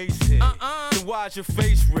a basehead. Then why's your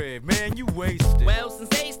face red? Man, you wasted. Well,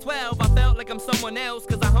 since age 12, I felt like I'm someone else,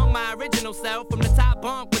 cause I hung my original self from the top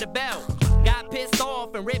bunk with a belt. Got pissed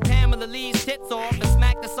off and ripped Pamela Lee's tits off and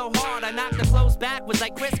smacked her so hard I knocked her clothes backwards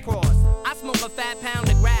like crisscross. I smoke a fat pound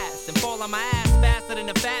of grass and fall on my ass faster than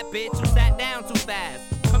a fat bitch who sat down too fast.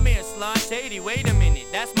 Come here, slut. Shady, wait a minute.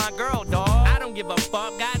 That's my girl, dawg. I don't give a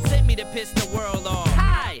fuck. God sent me to piss the world off.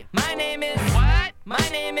 Hi, my name is what? My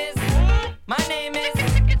name is my name is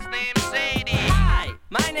it's Slim Shady. Hi,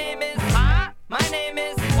 my name is my name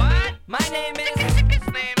is what? My name is it's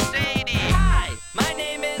Slim Shady. Hi, my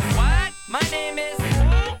name is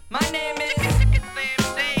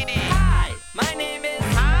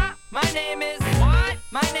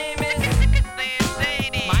My name is Slim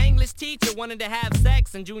Shady. My English teacher wanted to have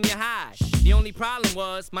sex in junior high. The only problem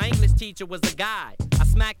was my English teacher was a guy. I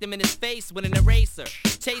smacked him in his face with an eraser,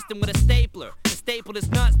 chased him with a stapler, and stapled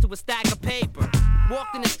his nuts to a stack of paper.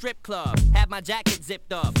 Walked in a strip club, had my jacket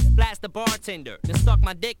zipped up, flashed the bartender, then stuck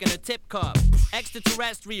my dick in her tip cup.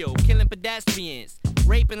 Extraterrestrial, killing pedestrians,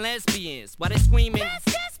 raping lesbians, while they screaming, let's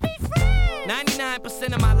just be friends.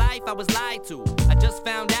 99% of my life I was lied to. I just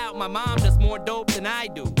found out my mom does more dope than I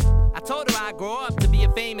do. I told her I'd grow up to be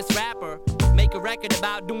a famous rapper, make a record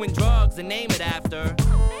about doing drugs and name it after.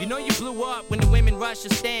 You know you blew up when the women rush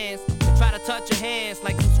your stands and try to touch your hands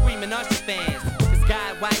like some screaming Usher fans. This guy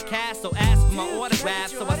at White Castle asked for my autograph,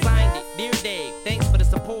 so I signed it. Dear Dave, thanks for the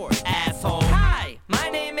support, asshole. Hi, my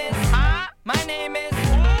name is, my name is,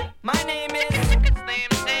 my name is Slim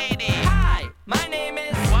Shady. Hi, my name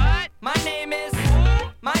is, what? My name is,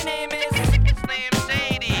 my name is Slim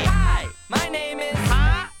Shady. Hi, my name is,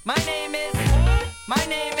 my name is, my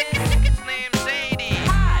name is Slim Shady.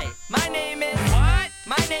 Hi, my name is, what?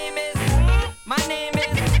 My name is, my name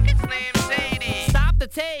is Slim Shady. Stop the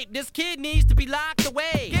tape, this kid needs to be locked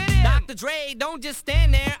away. Dr. Dre, don't just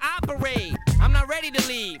stand there, operate. I'm not ready to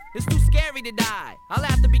leave, it's too scary to die. I'll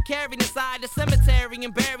have to be carried inside the cemetery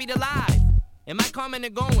and buried alive. Am I coming or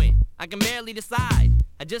going? I can barely decide.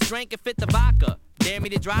 I just drank and fit the vodka. Dare me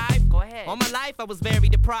to drive? Go ahead. All my life I was very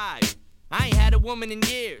deprived. I ain't had a woman in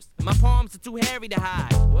years, and my palms are too hairy to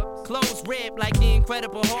hide. Whoops. Clothes ripped like the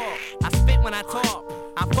Incredible Hulk. I spit when I talk,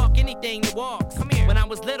 I fuck anything that walks. Come here. When I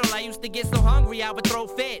was little, I used to get so hungry I would throw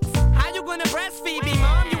fits. How you gonna breastfeed me,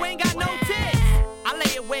 mom? You ain't got no tits. I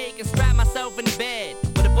lay awake and strap myself in the bed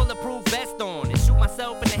with a bulletproof vest on and shoot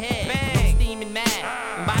myself in the head. Bang. I'm steaming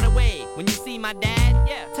mad. And by the way, when you see my dad,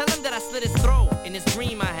 tell him that I slit his throat in this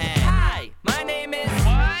dream I had. Hi, my name is,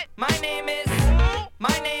 what? My name is,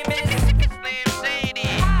 my name is Slim Shady.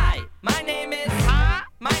 Hi, my name is,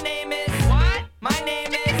 my name is, what? My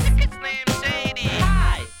name is Slim Shady.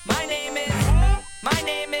 Hi, my name is, my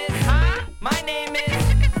name is, my name is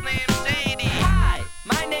Slim Shady. Hi,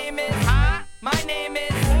 my name is, my name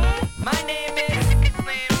is, my name is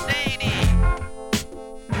Slim Shady.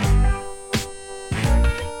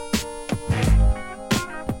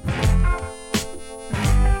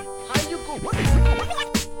 How you going?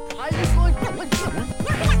 How you going?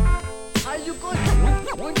 How you going?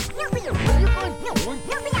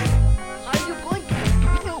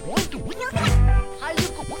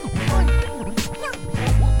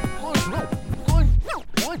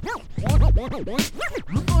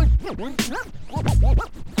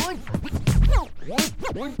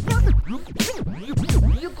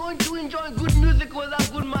 You going to enjoy good music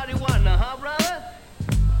without good marijuana, huh, brother?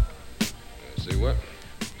 See what?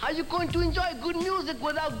 How you going to enjoy good music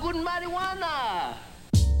without good marijuana?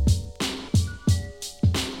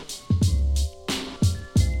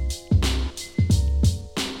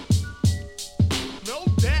 No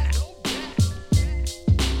doubt.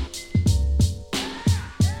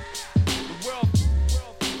 The world.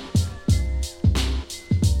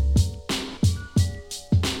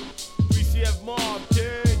 3CF Mob,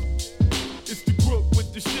 kid. It's the group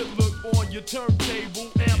with the shit look on your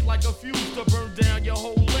turntable. Amp like a fuse to burn down your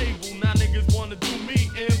whole label. Now niggas wanna do me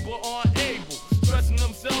in but aren't able. Stressing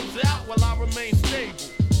themselves out while I remain stable.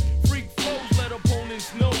 Freak flows let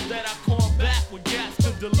opponents know that I combat with gas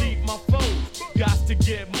to delete my foes. Got to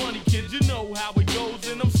get money, kid, you know how it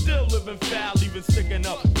goes. And I'm still living foul, even sticking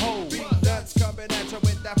up hoes. That's coming at you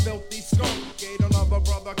with that filthy skunk. Gate another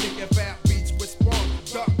brother kicking fat beats with sprung.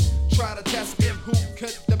 Duck, try to test me who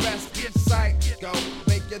could the best be. Psycho,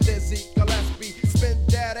 make you dizzy, Gillespie. Spin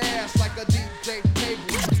that ass like a DJ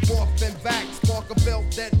table. Morphin' back, spark a built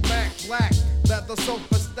that Mac black. Leather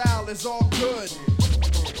sofa style is all good.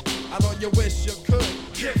 I know you wish you could.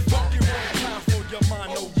 Get funky one time for your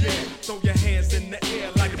mind, oh yeah. Throw your hands in the air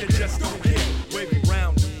like you just don't care. Wave it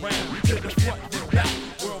round and round to the front and back.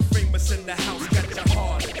 World famous in the house, got your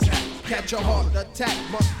heart attack. Catch your heart attack,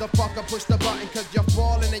 motherfucker, push the button cause you're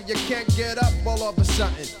falling and you can't get up all of a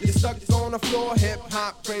sudden. You're stuck on the floor, hip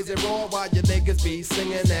hop, crazy raw while your niggas be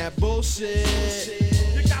singing that bullshit.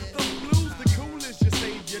 You got the blues, the coolest, you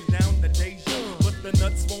save you down the deja. But the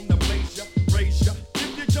nuts won't amaze ya, raise ya.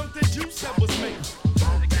 If you jump the juice that was made.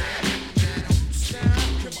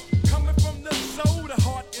 Coming from the soul, the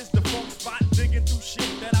heart is the funk spot. Digging through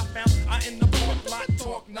shit that I found. I in the park lot,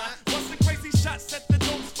 talk not. Busting crazy shots at the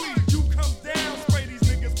dope street. You come down, spray these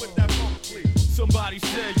niggas with that funk please. Somebody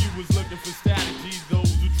said you was looking for strategies.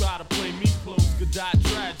 Those who try to play me close could die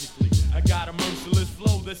tragically. I got a merciless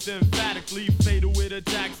flow that's emphatically fatal. It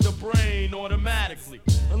attacks the brain automatically.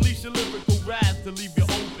 Unleash your lyrical wrath to leave you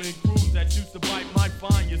open. Grooves that used to bite my fine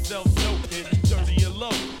yourself soaking, dirty and low.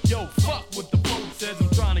 Yo, fuck what the phone says. I'm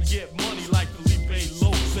trying to get money like Felipe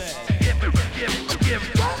Lopez.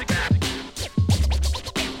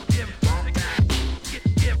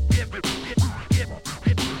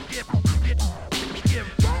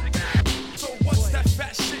 So what's that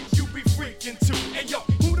fat shit you be freaking to? Hey yo,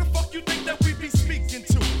 who the fuck you think that we be speaking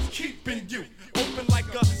to? Keeping you open like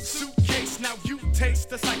a suitcase. Now you taste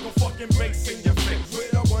the psycho fucking bass in your face.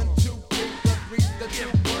 With a 1, 2, 3, the 2,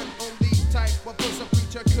 1. Only type of pussy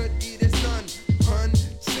preacher could eat his son. Hun,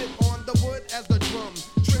 sit on the wood as the drum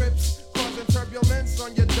trips, causing turbulence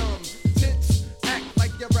on your dumb tits. Act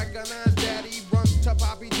like you recognize daddy. Run to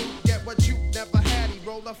Bobby Duke, get what you never had. He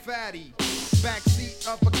roll a fatty. Backseat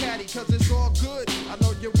of a caddy, cause it's all good. I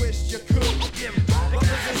know you wish you could. Brothers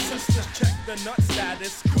and sisters, check the nut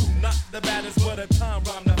status. Cool, not the baddest, but a time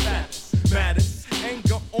rhyme the fattest. Maddest,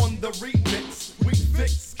 anger on the remix. We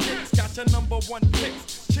fix kicks, got your #1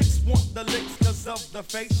 picks. Chicks want the licks cause of the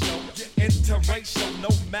facial. Interracial, no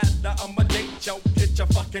matter, I'm a date, yo. Get your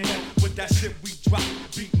fucking head with that shit we drop.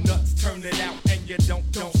 Beat nuts, turn it out, and you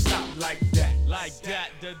don't stop like that. Like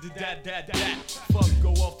that. Fuck,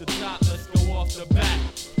 go off the top, let's go off the back.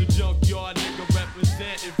 The junkyard nigga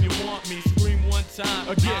represent. If you want me, scream one time.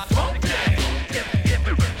 Or get funky.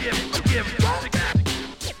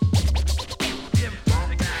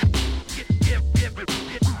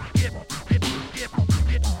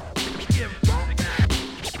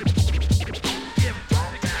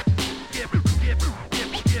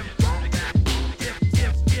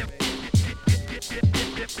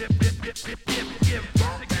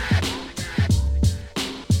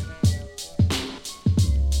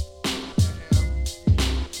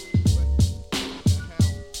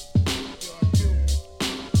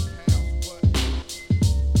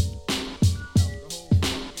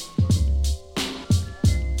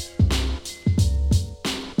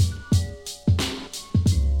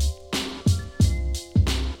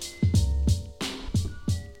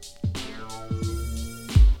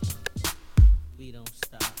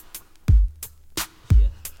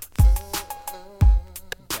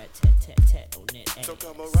 So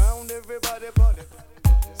come around, everybody, buddy.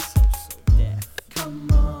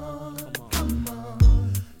 Come on, come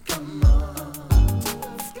on, come on.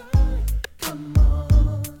 Come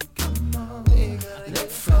on, come on.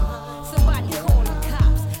 Let's go. Somebody call the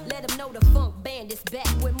cops. Let them know the funk band is back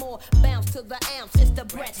with more bounce to the ounce. It's the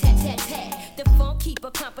brat tat tat tat. The funk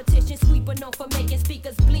keeper competition sweeper known for making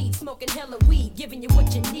speakers bleed. Smoking hella weed, giving you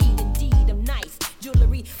what you need. Indeed, I'm nice.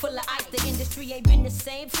 Jewelry full of ice. The industry ain't been the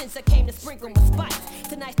same since I came to sprinkle my spice.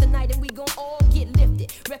 Tonight's the night and we gon' all get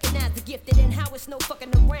lifted. Recognize the gifted and how it's no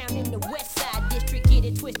fucking around in the West Side District. Get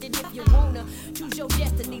it twisted if you wanna. Choose your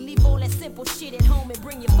destiny. Leave all that simple shit at home and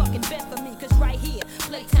bring your fucking best for me. Cause right here,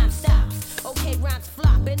 playtime stops. Okay, rhymes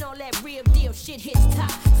flop and all that real deal shit hits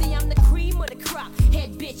top. See, I'm the cream of the crop.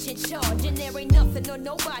 Head bitch in charge. And there ain't nothing or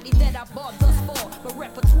nobody that I bought thus far. My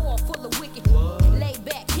repertoire full of wicked. Lay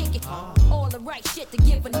back, kick it. All the right shit to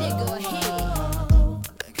give a nigga a head.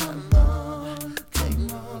 Come on, take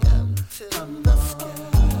me up to the sky.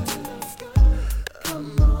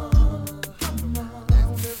 Come on, come on.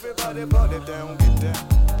 Everybody, body down, get down.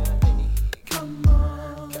 Come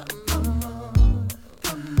on, come on,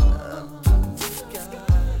 come on, to the sky.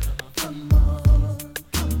 Come on,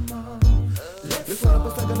 come on. Let's run up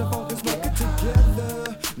a second of funk and smoke it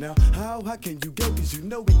together. Now, how high can you go? Cause you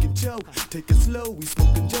know we can choke. Take it slow, we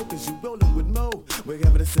smoking jokers, you rolling with Mo. We're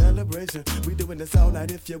having a celebration. We doing this all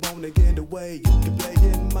night. If you wanna get away, you can play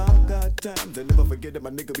in my God times. And never forget that my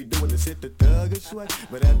nigga be doing this shit the thuggish way.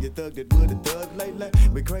 But have you thugged it with a thug lately?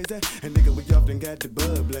 We crazy, and nigga, we often got the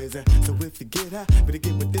bud blazing. So if you get high, better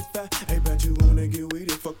get with this fight. Hey, bet you wanna get with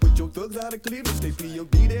it. Fuck with your thugs out of Cleveland. Stay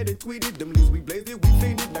POD that and tweet it. Them leaves we blaze it, we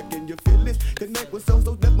fiend it. Now can you feel this? Connect with so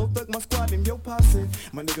left no thug, my squad and your posse.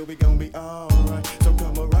 My nigga, we gon' be alright. So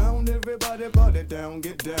come around, everybody, party down,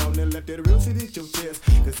 get down, and let that real shit hit your chest.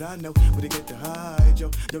 Cause I know where to get to hide,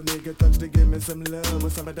 yo. Your nigga touch to give me some love.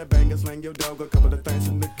 With some of that banger slang, your dog, a couple of things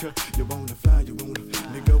in the cup. You wanna fly, you wanna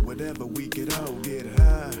nigga, whatever, we could all get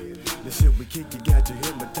high. The shit we kick, you got you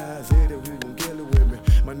hypnotized. Hit it, we gon' kill it with me.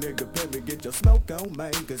 My nigga, pay me, get your smoke on,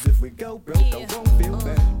 man. Cause if we go broke, I won't feel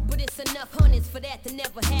bad. But it's enough hundreds for that to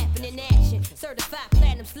never happen in action. Certified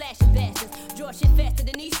platinum slashing bastards. Draw shit faster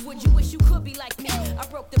than Eastwood. You wish you could be like me. I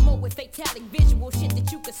broke the mold with fatalic visual shit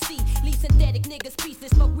that you could see. Leave synthetic niggas,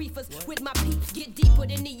 speechless, smoke reefers with my peeps. Get deeper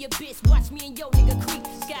than the abyss. bitch, watch me and yo nigga creep.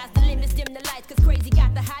 Sky's the limit, dim the lights, cause crazy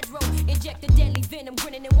got the hydro. Inject the deadly venom,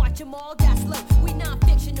 grinning and watch them all die slow. We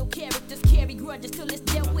non-fictional characters, carry grudges till it's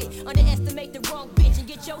dealt with. Underestimate the wrong bitch and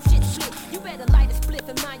get your shit split. You better light a spliff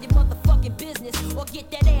and mind your motherfucking business, or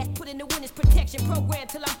get that ass put in the witness protection program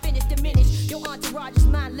till I'm finished diminish. Your entourage is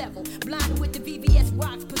mind level, blinded with the VVS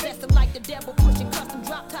rocks, possess them like the devil, pushing custom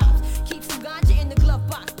drop tops. Keep some ganja in the glove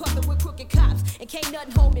box, puffin' with crooked cops, and can't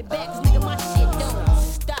nothing hold me back, cause nigga my shit don't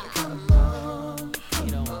stop. Come on,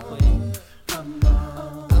 you don't quit. Come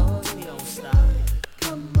on, we don't stop.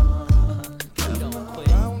 Come on, we don't quit.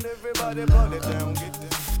 Round everybody, body down, get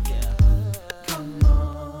this.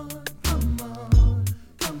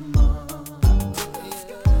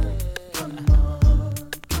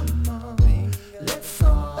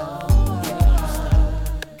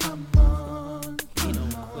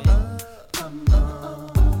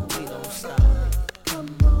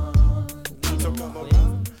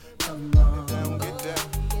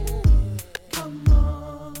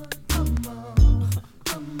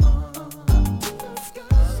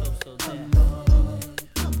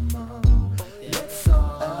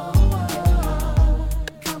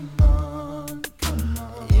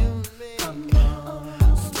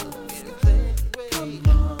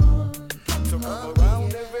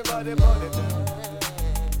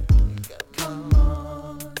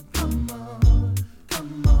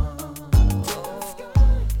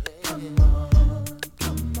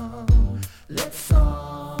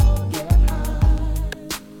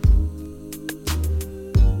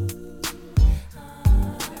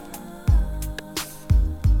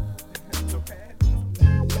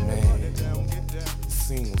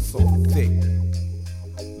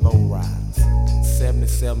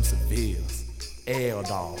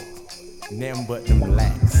 Them but them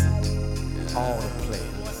lacks, all the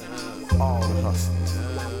players, all the hustlers.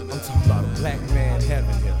 I'm talking about a black man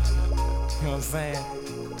heaven here. You know what I'm saying?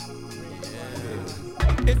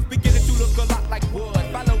 Yeah. It's beginning to look a lot like wood.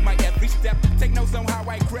 Follow my every step. Take notes on how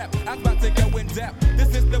I crept. I'm about to go in depth.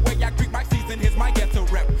 This is the way I greet my season. Here's my ghetto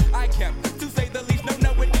rep. I kept, to say the least,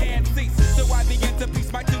 no, it can't cease. So I begin to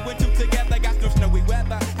piece my two and two together. Got no snowy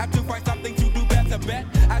weather. Have to find something to do better. Bet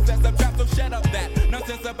I set some traps, so shut up that.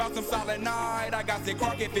 Nonsense about some solid night. I got sick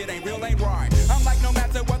crock if it ain't real, ain't right. I'm like no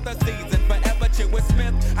matter what the season, forever chill with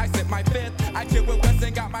Smith. I sip my fifth. I chill with West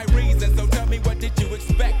and got my reasons. So tell me, what did you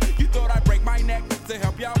expect? You thought I'd break my neck to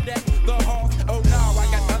help y'all deck the halls? Oh no, I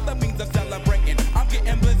got other means of celebrating. I'm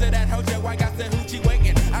getting blizzard at Hojo. I got the hoochie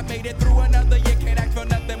waiting. I made it through another year. Can't ask for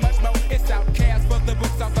nothing much more. It's outcast for the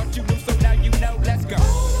books. I thought you knew, so now you know. Let's go.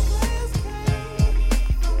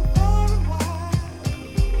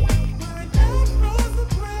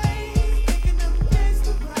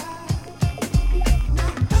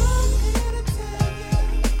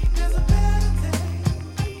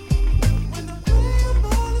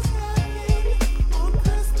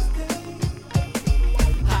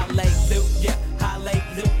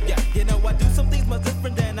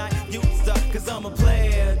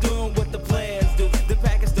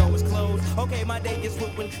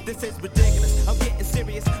 This is ridiculous. I'm getting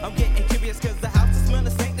serious. I'm getting curious cause the house is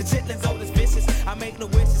smelling stank. The chitlins old as vicious. I make no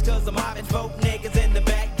wishes cause I'm mobbing folk niggas in the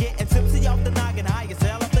back. Getting tipsy off the noggin. High as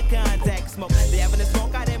hell off the contact smoke. They having a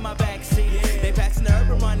smoke out in my backseat. They passing the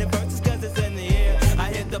urban running verses cause it's in the air. I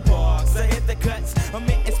hit the parks. I hit the cuts. I'm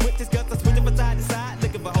hitting switches cause I'm switching from side to side.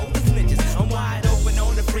 Looking for holes and snitches. I'm wide open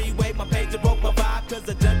on the freeway. My pager broke my vibe cause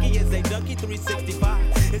a junkie is a junkie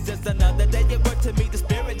 365. It's just another day at work to meet the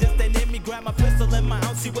spirit. Just ain't in me. Grab my pistol in my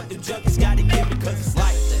house. See what the junkies gotta give me cause it's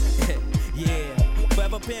like that. Yeah,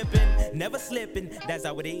 forever pimpin', never slippin', that's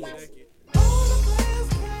how it is.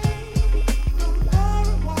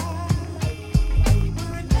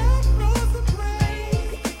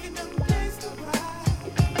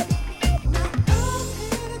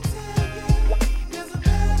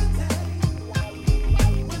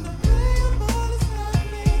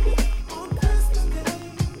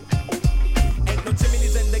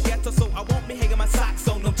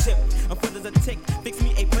 I'm full as a tick, fix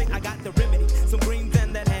me a plate, I got the remedy. Some greens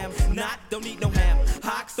and that ham, not, don't need no ham.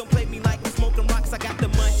 Hawks, don't play me like I'm smoking rocks, I got the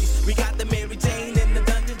munchies. We got the Mary Jane in the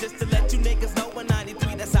dungeon, just to let you niggas know we're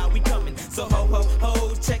 93, that's how we coming. So ho ho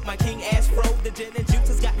ho, check my king ass fro. The gin and juice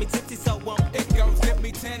has got me tipsy, so it goes, give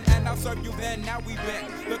me 10 and I'll serve you then, now we bet.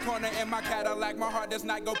 The corner in my Cadillac, my heart does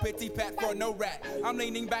not go pity pat for no rat. I'm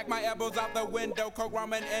leaning back, my elbows out the window, coke,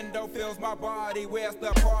 rum and endo fills my body, where's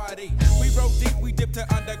the party? We roll deep, we dip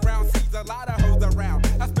to underground seas, a lot of hoes around.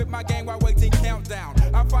 I spit my game while waiting countdown.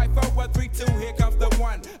 I fight for 1, 3, 2, here comes the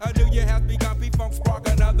one. A new year has begun, P-Funk spark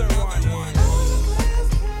another one.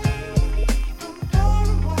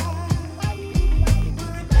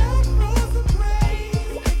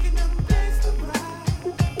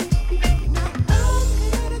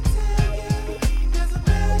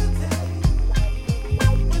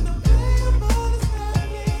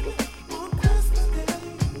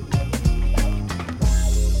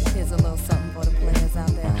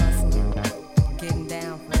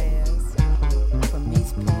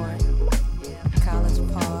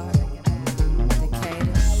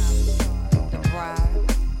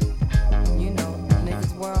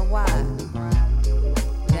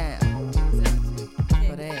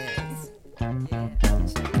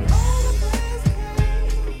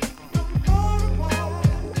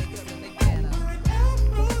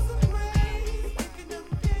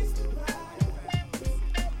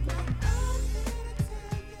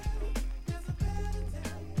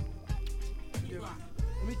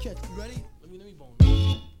 catch. You ready? Let me bone.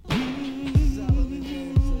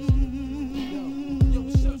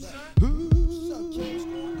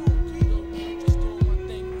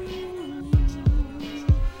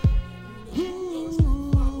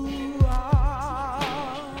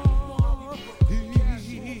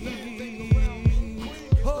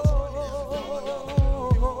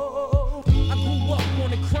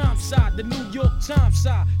 The New York Times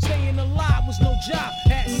side. Staying alive was no job.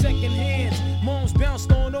 Had second hands. Moms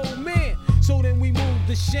bounced on old men. So then we moved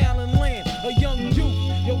to Shaolin Land. A young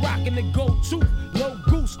youth, you're rocking the go-to. Low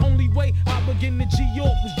goose, only way I begin to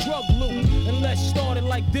G-York was drug loot. And let's start it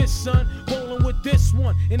like this, son. Rolling with this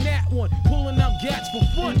one and that one. Pulling out gats for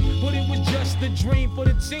fun. But it was just a dream for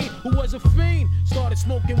the teen who was a fiend. Started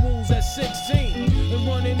smoking wools at 16. And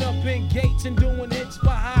running up in gates and doing hits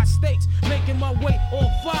by high stakes. Making my way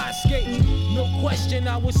off fire escapes. No question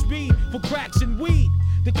I was speed for cracks and weed.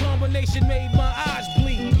 The combination made my eyes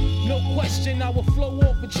bleed. No question I would flow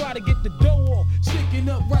off and try to get the dough off. Sticking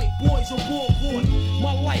up right boys on board.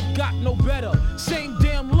 My life got no better. Same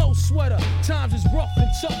damn low sweater. Times is rough and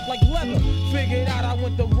tough like leather. Figured out I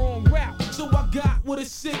went the wrong route. So I got with a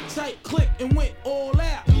sick tight click and went all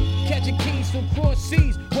out. Catching keys from cross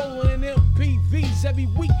seas. Rolling in MPVs. Every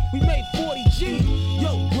week we made 40 G's.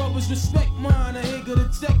 Yo, brothers, respect mine. I ain't gonna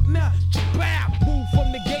take now. Bow, move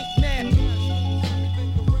from the gate now.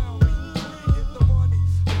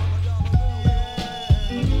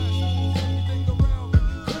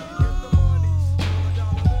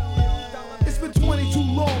 It's been 22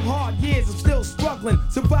 long, hard years. I'm still struggling.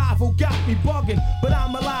 Survival got me bugging, but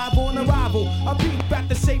I'm alive on arrival. I peep at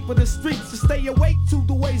the shape of the streets to stay awake to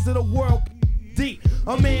the ways of the world. Deep.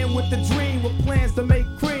 A man with a dream, with plans to make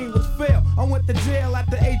cream, was fail. I went to jail at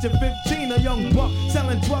the age of 15, a young buck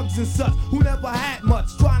selling drugs and such, who never had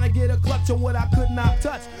much, trying to get a clutch on what I could not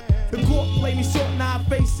touch. The court played me short, now I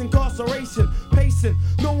face incarceration. Pacing,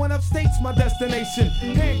 no one upstates my destination.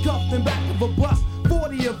 Handcuffed in back of a bus,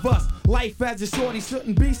 40 of us. Life as a shorty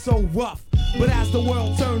shouldn't be so rough. But as the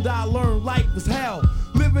world turned, I learned life was hell.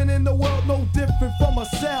 Living in the world no different from a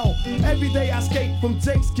cell. Every day I escape from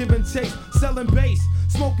Jake's giving chase, selling bass,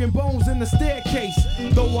 smoking bones in the staircase.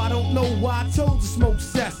 Though I don't know why I chose to smoke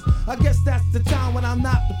cess. I guess that's the time when I'm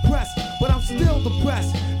not depressed, but I'm still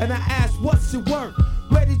depressed. And I ask, what's it worth?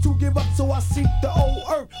 Ready to give up, so I seek the old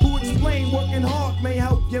earth, who explain working hard may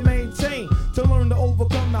help you maintain, to learn to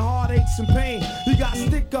overcome the heartaches and pain. You got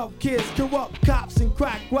stick up kids, corrupt cops, and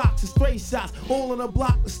crack rocks and stray shots, all on the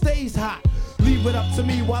block that stays hot. Leave it up to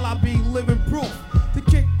me while I be living proof to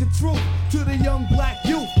kick the truth to the young black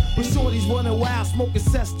youth. But shorties running wild, smoking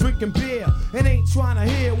cess, drinking beer, and ain't trying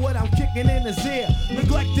to hear what I'm kicking in his ear.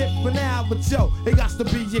 Neglect it for now, but yo, it got to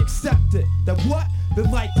be accepted. That what? The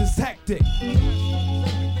life is hectic.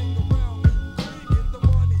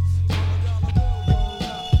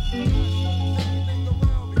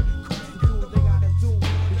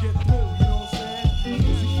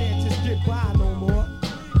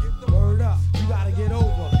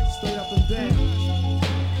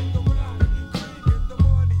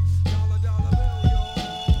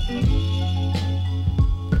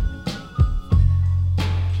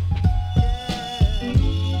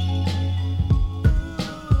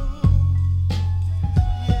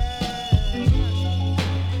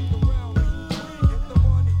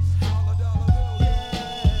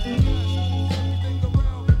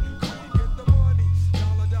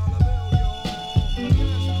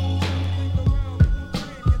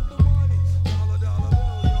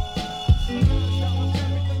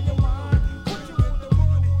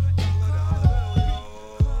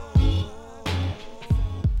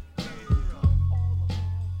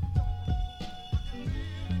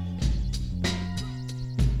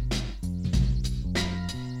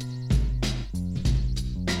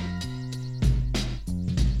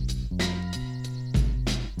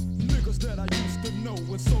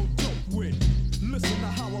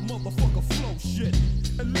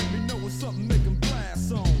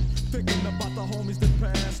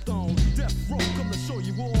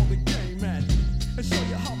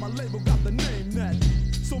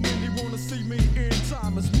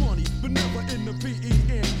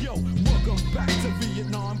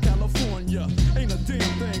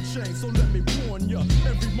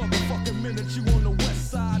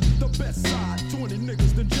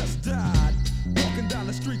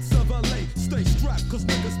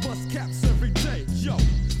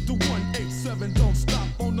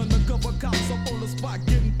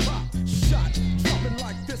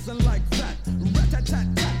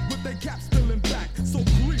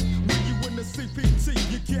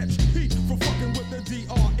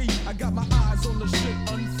 I got my eyes on the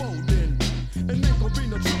shit unfolding. And ain't gonna be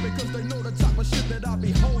no trouble.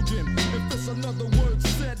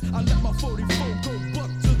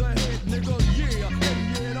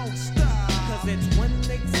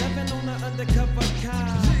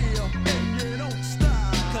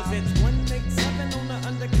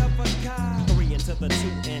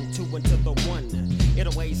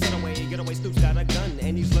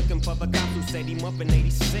 came up in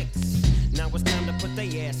 86. Now it's time to put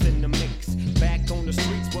they ass in the mix. Back on the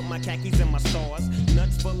streets with my khakis and my stars.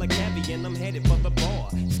 Nuts full of caviar and I'm headed for the bar.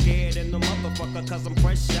 Scared in the motherfucker cause I'm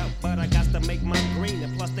fresh out. But I got to make my green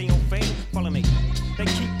and plus they on fame. Follow me. They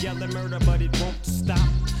keep yelling murder but it won't stop.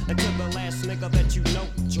 Until the last nigga that you know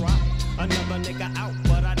drop. Another nigga out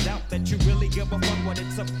but I doubt that you really give a fuck what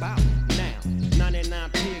it's about. Now 99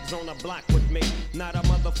 pigs on a block with me. Not a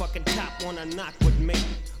motherfucking cop wanna knock with me.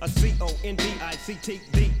 A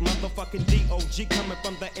C-O-N-D-I-C-T-D motherfucking D-O-G coming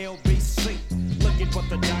from the LBC. Look at what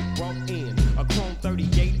the doc brought in. A chrome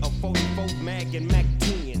 38, a 44 mag and Mac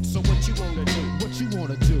 10. So what you wanna do? What you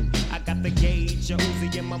wanna do? I got the gauge, a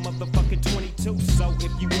Uzi in my motherfucking 22. So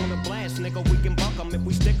if you wanna blast, nigga, we can buck 'em. If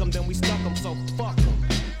we stick 'em, then we stuck 'em. So fuck 'em.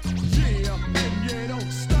 Yeah, and you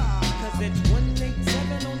don't stop. Cause it's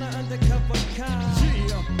 187 on the undercover car.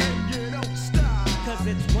 Yeah, and you don't stop. Cause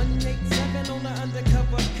it's 187 on the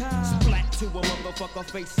undercover car. Splat to a motherfucker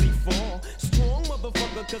face he fall. Strong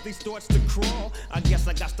motherfucker cause he starts to crawl. I guess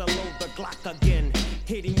I got to load the Glock again.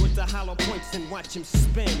 Hit him with the hollow points and watch him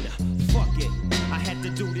spin. Fuck it, I had to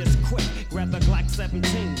do this quick. Grab the Glock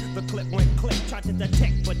 17, the clip went click. Tried to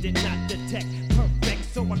detect but did not detect. Perfect,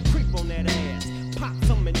 so I creep on that ass. Pop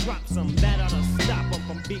some and drop some, that ought to stop him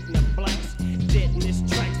from beating the blacks. Deadness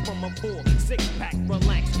tracks from a full 6-pack,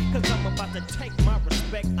 relax. Cause I'm about to take my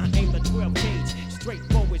respect. I aim the 12 gauge straight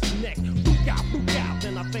for his neck. Book out,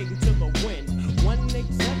 then I fade into the wind.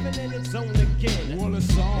 187 and it's on again. Well,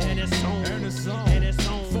 it's on, and it's on, and it's on, and it's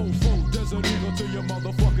on. Fo-fo, Desert Eagle to your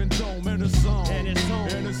motherfucking dome. And it's on, and it's on,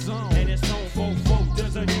 and it's on, and it's on. Fo-fo,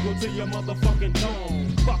 Desert Eagle to your motherfucking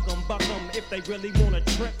dome. Buck 'em if they really wanna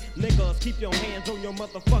trip. Niggas, keep your hands on your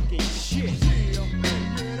motherfucking shit. Yeah,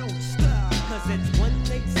 and you don't stop. Cause it's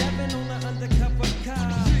 187 on the undercover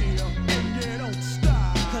car. Yeah, and you don't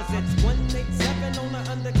stop. Cause it's 187 on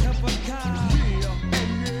the undercover car. Yeah,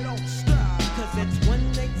 and you don't stop. Cause it's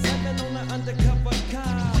 187 on the undercover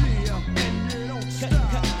car. Yeah, and you don't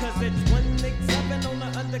stop. Cause it's 187 on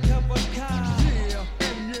the undercover car. Yeah,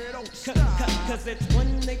 and you don't stop. Cause it's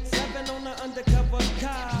 187 on the undercover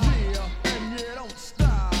car. Yeah, and you don't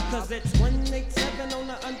stop. Cause it's 187 on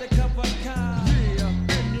the undercover car. Yeah,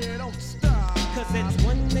 and you don't stop. Cause it's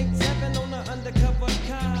 187 on the undercover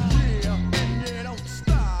car. Yeah, and you don't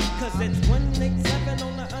stop. Cause it's 187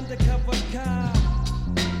 on the undercover car.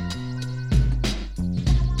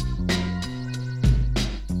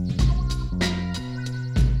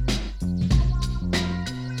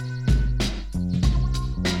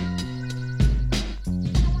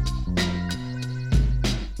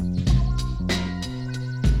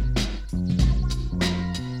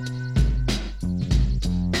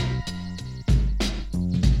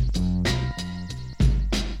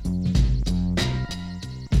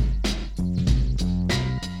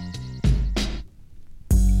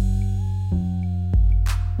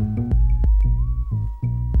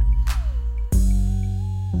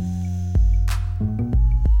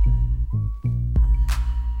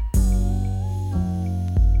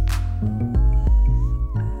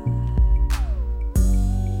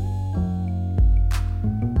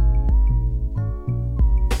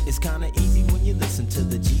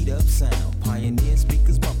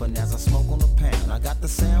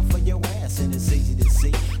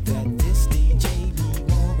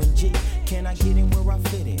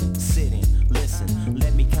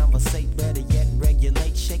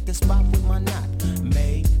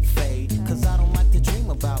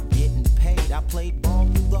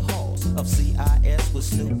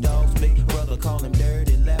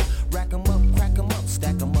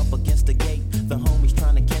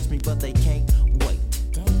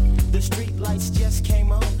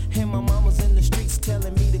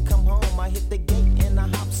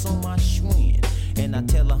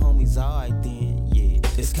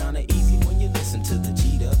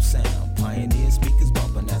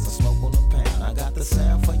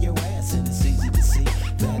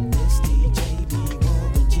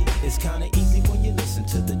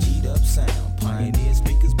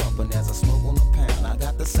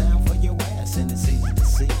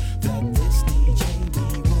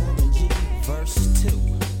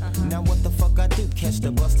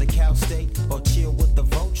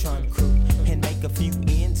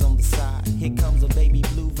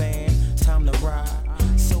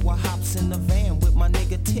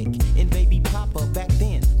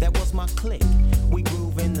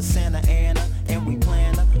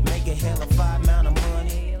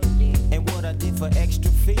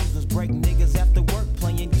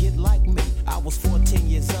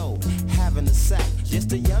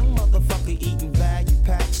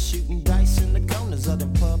 Shooting dice in the corners of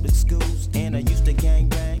them public schools. And I used to gang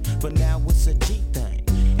bang, but now it's a G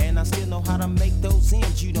make those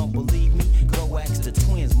ends, you don't believe me? Go ask the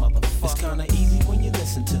twins, motherfucker. It's kinda easy when you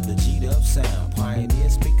listen to the G-Dub sound. Pioneer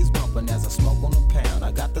speakers bumping as I smoke on a pound.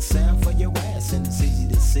 I got the sound for your ass, and it's easy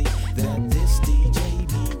to see that this DJ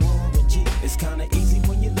be Warren G. It's kinda easy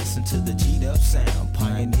when you listen to the G-Dub sound.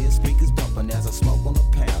 Pioneer speakers bumping as I smoke on a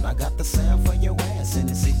pound. I got the sound for your ass, and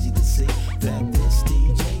it's easy to see that this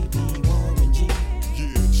DJ be Warren G.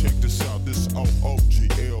 Yeah, check this out. This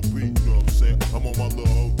OOGLB, you know what I'm saying? I'm on my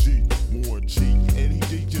little OG, Warren G. And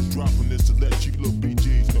he just dropping this to let you little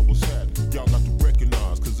BGs know what's happening. Y'all got to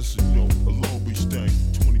recognize, cause this is, you know, a Long Beach thing,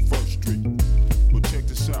 21st Street. But check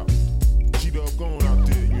this out. G-Dub going out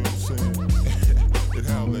there, you know what I'm saying? And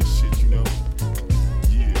how that shit, you know?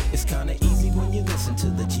 Yeah. It's kinda easy when you listen to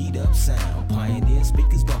the G-Dub sound. Pioneer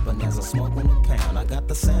speakers bumping as I smoke on a pound. I got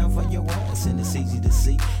the sound for your ass, and it's easy to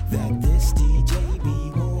see that this DJ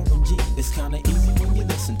be Warren G. It's kinda easy when you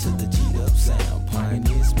listen to the G-Dub sound.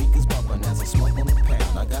 Pioneer speakers bumping as I smoke on a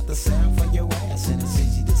pound. I got the sound for your ass, and it's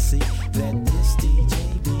easy to see that this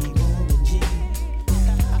DJ be Warren G.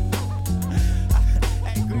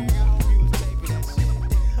 Hey, Greg, I hope you was taping that shit.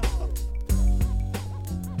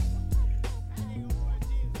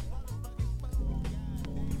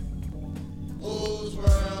 Whose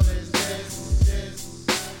world is this?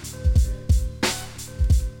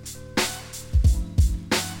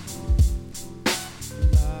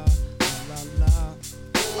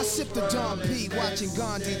 I sip the Don P, watching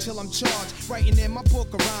Gandhi till I'm charged. Writing in my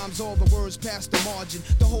book of rhymes, all the words past the margin.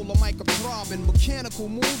 The whole of mic of throbbing, mechanical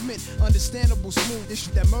movement, understandable smooth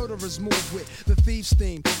issue that murderers move with. The thief's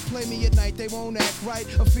theme, play me at night, they won't act right.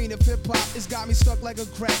 A fiend of hip hop, it's got me stuck like a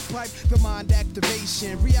crack pipe. The mind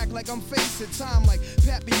activation, react like I'm facing time like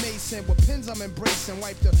Pappy Mason. With pins I'm embracing,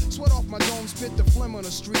 wipe the sweat off my dome, spit the phlegm on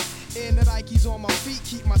the street. And the Nikes on my feet,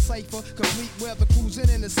 keep my cipher complete. Weather cruising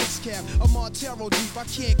in a 6-cab, a Montero Jeep, I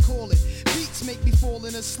can't call it. Beats make me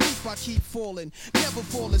falling asleep, I keep falling. Never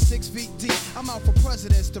falling 6 feet deep. I'm out for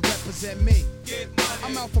presidents to represent me.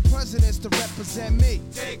 I'm out for presidents to represent me.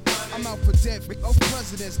 I'm out for dead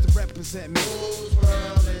presidents to represent me. Whose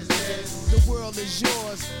world is this? The world is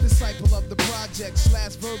yours, disciple of the project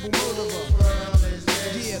 / verbal murderer. World is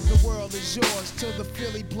this? Yeah, the world is yours. To the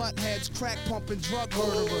Philly blunt heads, crack pumping drug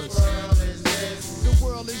murderers. World is this? The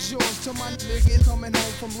world is yours. To my nigga coming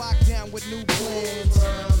home from lockdown with new plans.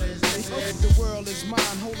 World is this? The world is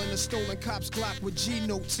mine, holding a stolen cop's Glock with G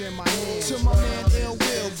notes in my hand. To my man Ill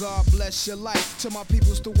Will, God bless your life. To my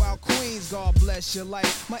peoples throughout Queens, God bless your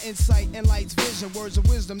life. My insight and light's vision, words of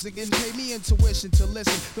wisdom, again pay me intuition to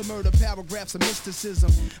listen. The murder paragraphs of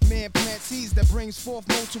mysticism. Man plant seeds that brings forth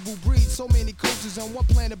multiple breeds. So many coaches on one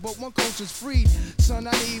planet, but one coach is freed. Son,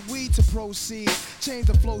 I need weed to proceed. Change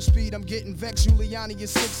the flow speed, I'm getting vexed. Giuliani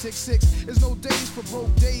is 666. There's no days for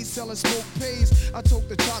broke days, selling smoke pays. I took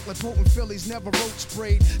the chocolate potent Phillies, never roach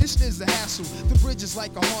sprayed. This shit is a hassle. The bridge is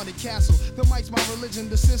like a haunted castle. The mic's my religion,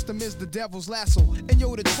 the system is the devil's lasso. And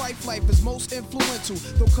yo, the trife life is most influential.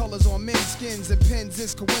 Though colors on men's skins and pens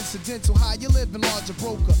is coincidental. How you living, larger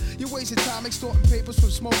broker? You're wasting time extorting papers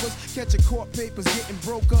from smokers, catching court papers, getting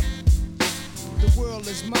broke up. The world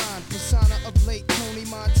is mine, persona of late Tony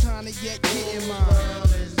Montana, yet getting mine.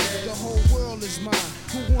 The whole world is mine.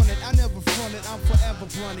 Who want it? I never fronted. I'm forever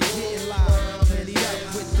blunted, getting live. Handy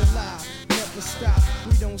up with the lie. Never stop.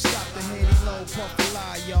 We don't stop the handy low. Pump the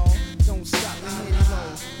lie, y'all. Don't stop the handy low.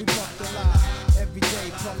 We pump the lie. Every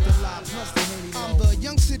day, pump the lie. Plus the handy low. I'm the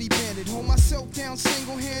young city bandit. Hold myself down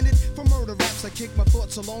single-handed. For murder raps, I kick my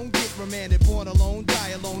thoughts alone. Get remanded. Born alone, die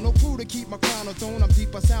alone. No crew to keep my crown on throne. I'm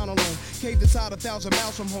deep, I sound alone. Cave the tide 1,000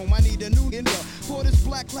 miles from home. I need a new ender for this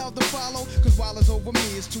black cloud to follow. Cause while it's over me,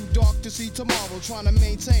 it's too dark to see tomorrow. Trying to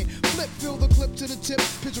maintain. Flip, fill the clip to the tip.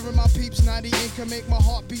 Picturing my peeps, 90 ink can make my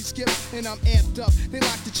heartbeat skip. And I'm amped up. They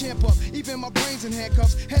lock the champ up. Even my brains in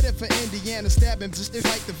handcuffs. Headed for Indiana, stab him just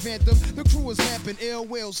like the Phantom. The crew is lamping Ill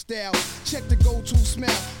Will style. Check the go-to smell.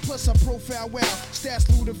 Plus I profile well. Stats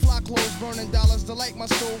looted, fly clothes, burning dollars. To light my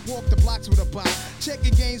stove, walk the blocks with a bot. Check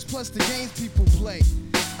your games plus the games people play.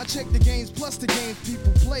 I check the games plus the games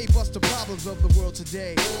people play. Bust the problems of the world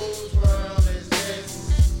today. Whose world is this?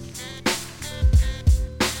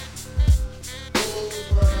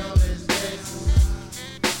 Whose world is this?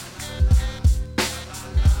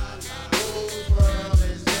 Whose world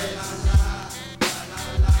is this?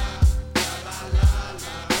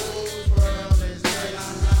 Whose world is this?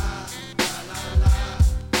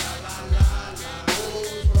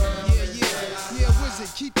 Yeah,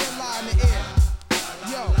 Wizard, keep that lie in the air.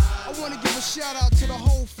 Yo, I wanna give a shout out to the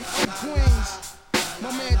whole Queens.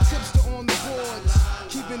 My man Tipster on the boards,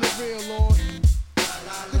 keeping it real, Lord.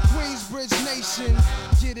 The Queensbridge Nation,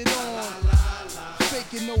 get it on. Fake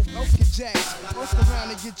making no Oka Jacks. Walk around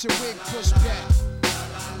and get your wig pushed back.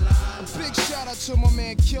 A big shout out to my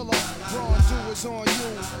man Killer. Wrongdoers on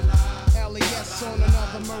you. LES on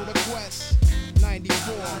another murder quest.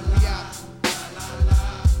 94, we out.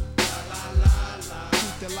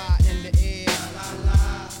 Keep the lie in the air.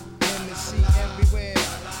 Let me see everywhere.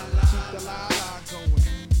 Keep the lie going.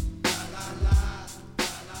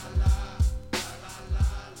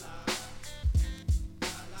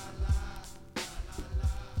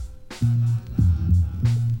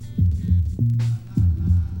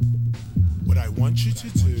 What I want you to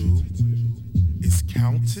do is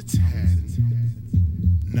count to 10,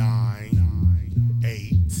 9,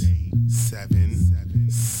 8, 7,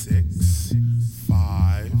 6,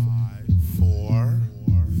 5, 4,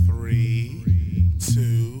 3,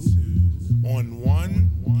 2. On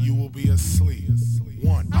 1, you will be asleep.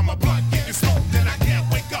 1. I'm a blunt getting smoked and I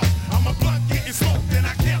can't wake up. I'm a blunt getting smoked and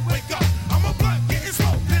I can't wake up. I'm a blunt getting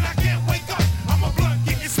smoked and I can't wake up. I'm a blunt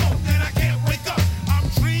getting smoked and I can't wake up. I'm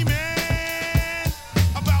dreaming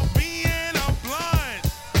about being a blunt.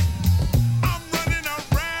 I'm running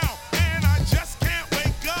around and I just can't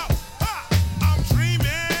wake up. Ha! I'm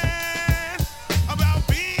dreaming about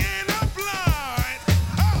being a blunt.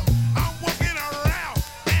 Oh, I'm walking around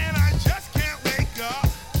and I just can't wake up.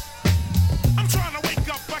 I'm trying to wake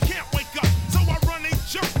up, I can't wake up. So I run and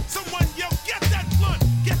jump. Someone yell, get that blunt,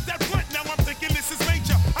 get that blunt. Now I'm thinking this is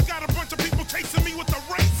major. I got a bunch of people chasing me with a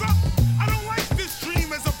razor. I don't like this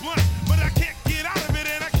dream as a blunt, but I can't get out of it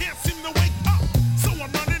and I can't seem to wake up. So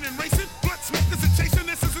I'm running and racing, blunt smokers and chasing,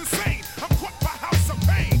 this is insane. I'm caught by house of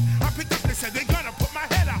pain. I picked up, they said they gonna put my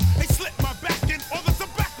head out. They slit my back and all the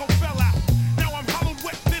tobacco fell out. Now I'm hollowed,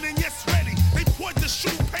 wet, thin, and yes, ready. They poured the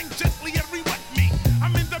shoe paint gently and re-wet me.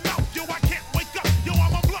 I'm in the mouth, yo, I can't wake up. Yo,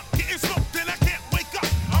 I'm a blunt getting smoked and I can't wake up.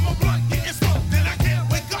 I'm a blunt getting smoked and I can't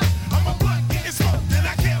wake up. I'm a blunt getting smoked and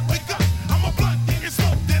I can't wake up. I'm a blunt getting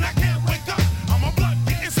smoked and I can't wake up. I'm a blunt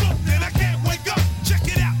getting smoked and I can't wake up. Check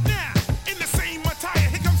it out now, in the same attire.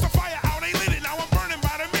 Here comes the fire out, they lit it. Now I'm burning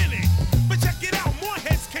by the minute. But check it out, more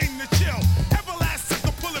heads came to chill. Everlast took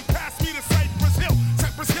a pull and passed me to Cypress Hill.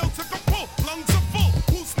 Cypress Hill took a pull, lungs are full.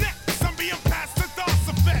 Who's next? I'm being passed the DOS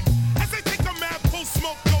effect. As they take a mad pull,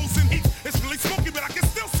 smoke goes in heat. It's really smoky, but I can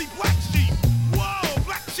still see black sheep. Whoa,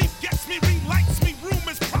 black sheep gets me, relights me. Room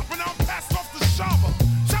is proper, now I'm passed off the Shabba.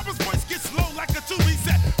 Shabba's voice gets low like a tube. He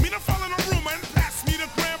said, me to fall in a room and pass me to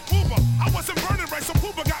Grand Pooba. I wasn't burning right, so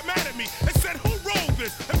Pooba got mad at me and said, who rolled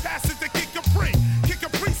this? And passed it to Kid Capri. Kid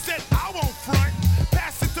Capri said, I won't front.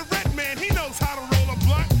 Pass it to Red Man, he knows how to roll a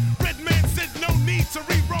blunt. Red Man said, no need to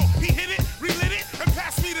re-roll. He hit it, relit it, and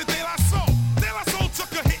passed me to De La Soul. De La Soul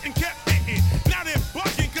took a hit and kept hitting. Now they're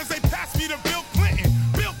bugging cause they passed me to Bill Clinton.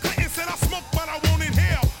 Bill Clinton said I smoke but I won't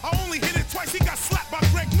inhale. I only hit it twice, he got slapped by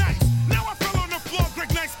Greg Nice. Now I fell on the floor,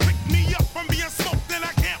 Greg Nice picked me up. I'm being smoked and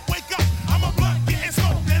I can't wake up. I'm a blunt getting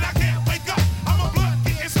smoked and I can't wake up. I'm a blunt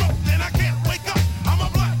getting smoked and I can't wake up. I'm a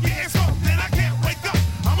blunt getting smoked and I can't wake up.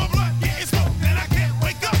 I'm a blunt getting smoked and I can't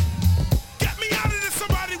wake up. Get me out of this,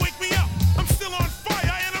 somebody wake me up. I'm still on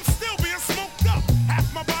fire and I'm still being smoked up. Half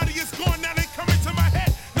my body is gone, now they coming to my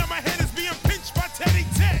head. Now my head is being pinched by Teddy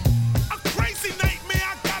Ted. A crazy nightmare,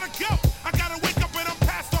 I gotta go. I gotta wake up and I'm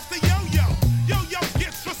passed off the yo-yo. Yo-yo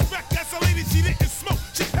gets respect, that's a lady, she didn't smoke.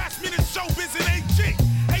 She passed me the showbiz in AG.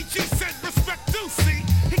 AG said respect too, see.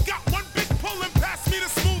 He got one big pull and passed me to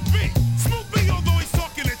Smooth B. Smooth B, although he's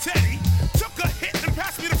talking to Teddy, took a hit and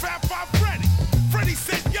passed me to Fab Five Freddy. Freddy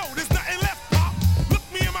said, yo, there's nothing left, Pop.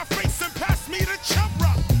 Looked me in my face and passed me to Chump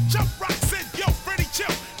Rock. Chump Rock said, yo, Freddy,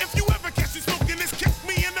 chill. If you ever catch me smoking this, kick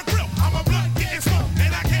me in the grill. I'm a blunt getting smoked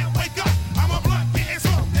and I can't wake up. I'm a blunt getting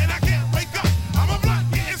smoked and I can't wake up. I'm a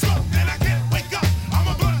blunt getting smoked and I can't wake up. I'm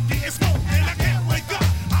a blunt getting smoked and I can't wake up.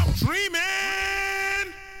 I'm dreaming.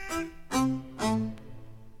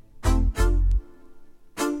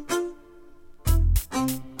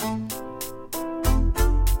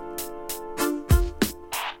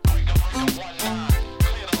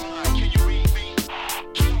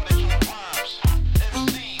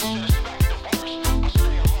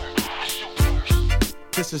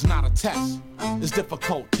 This is not a test, it's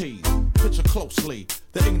difficulties. Picture closely,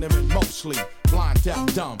 the ignorant mostly. Blind,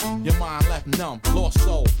 deaf, dumb, your mind left numb. Lost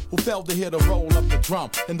soul, who failed to hear the roll of the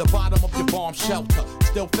drum. In the bottom of your bomb shelter,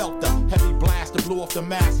 still felt the heavy blast that blew off the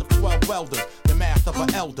mass of 12 welders. The math of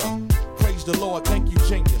an elder. Crazy Praise the Lord, thank you,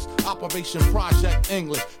 genius. Operation Project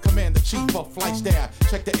English. Commander Chief of Flight Staff.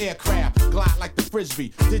 Check the aircraft, glide like the Frisbee.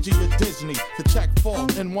 Digi or Disney, to check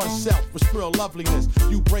fault in oneself with real loveliness.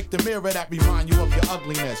 You break the mirror that remind you of your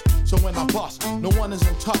ugliness. So when I bust, no one is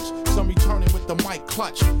in touch. Some returning with the mic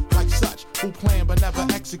clutch, like such, who plan but never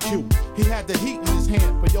execute. He had the heat in his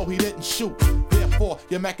hand, but yo, he didn't shoot. Therefore,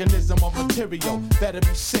 your mechanism of material better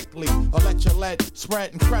be sickly, or let your lead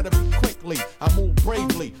spread incredibly quickly. I move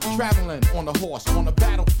bravely, traveling on a horse on a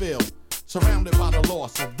battlefield, surrounded by the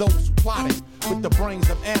loss of those who plotted with the brains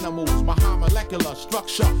of animals. My high molecular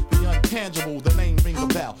structure, the untangible, the name ring a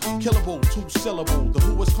bell. Killable, 2-syllable, the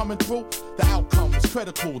who was coming through, the outcome was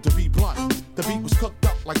critical, to be blunt. The beat was cooked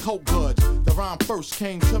up like coke goods. The rhyme first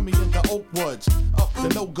came to me in the oak woods. Up the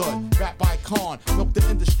no good, rap by Khan, milk the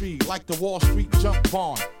industry like the Wall Street junk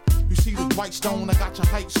bond. You see the white stone, I got your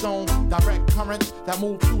height stone. Direct currents that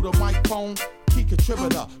move through the microphone. Key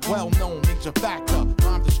contributor, well-known major factor.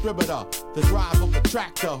 Rhyme distributor, the drive of a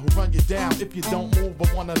tractor who run you down if you don't move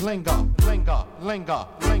but wanna linger. Linger, linger,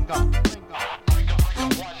 linger, linger.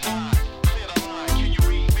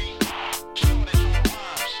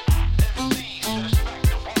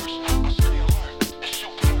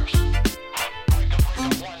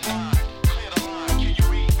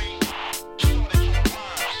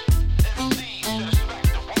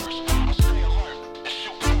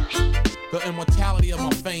 The immortality of my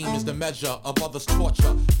fame is the measure of others'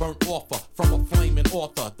 torture. Burnt offer from a flaming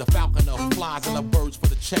author. The falconer who flies and the birds for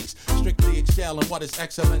the chase. Strictly excel in what is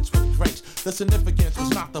excellence with grace. The significance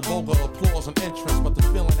was not the vulgar applause and entrance, but the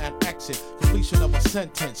feeling at exit, completion of a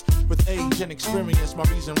sentence. With age and experience, my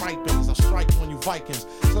reason ripens. I strike on you Vikings,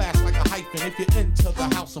 clash like a hyphen. If you're into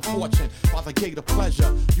the house of fortune, by the gate of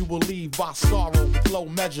pleasure, you will leave by sorrow with low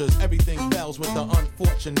measures. Everything fails with the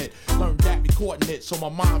unfortunate. Learned that recording it, so my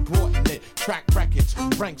mind brought in it. Track records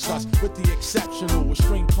ranks us with the exceptional,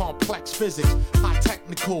 extreme complex physics, high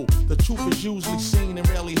technical. The truth is usually seen and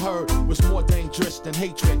rarely heard. What's more dangerous than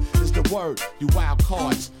hatred is the word. You wild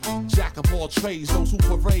cards, jack of all trades, those who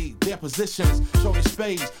parade their positions, show their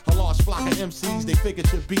spades. A large flock of MCs, they figure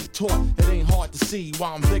to be taught. It ain't hard to see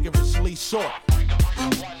why I'm vigorously short.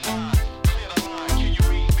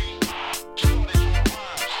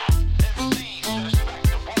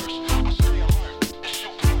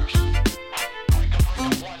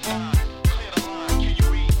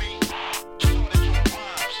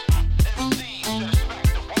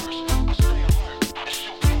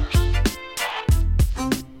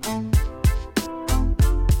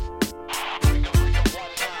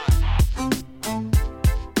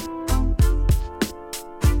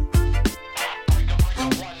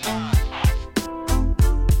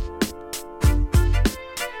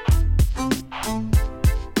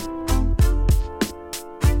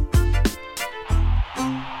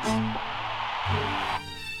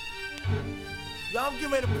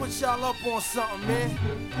 Y'all up on something, man.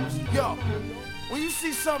 Yo, when you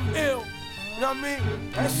see something ill, you know what I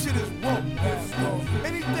mean? That shit is woke.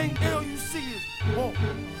 Anything ill you see is woke.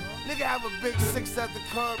 Nigga have a big 6 at the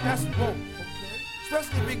curb, that's woke.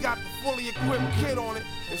 Especially if he got the fully equipped kid on it,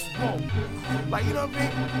 it's woke. Like, you know what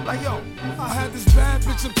I mean? Like, yo, I had this bad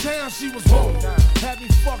bitch in town, she was woke. Had me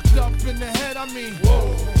fucked up in the head, I mean.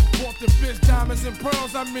 Bought the bitch diamonds and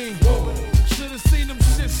pearls, I mean. Should've seen them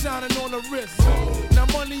shit shining on the wrist. Now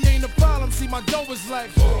money ain't a problem, see my dough is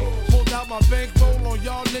like. Pulled out my bankroll on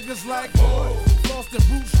y'all niggas like. Lost the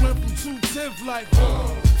boot shrimp from 210 like.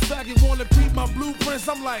 Faggot wanna peep my blueprints,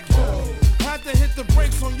 I'm like. Had to hit the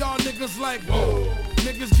brakes on y'all niggas like.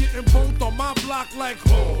 Niggas getting both on my block like.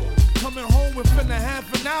 Coming home within a half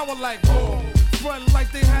an hour like. Front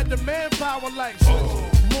like they had the manpower like.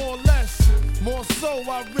 More or less. More so,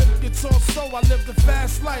 I rip guitar so I live the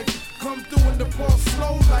fast life. Come through in the ball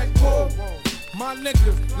slow like whoa. My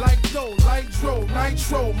niggas like dough, like dro,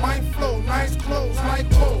 nitro, my flow, nice clothes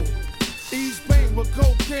like whoa. Ease pain with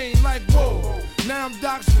cocaine like whoa. Now I'm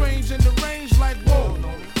Doc Strange in the range like whoa.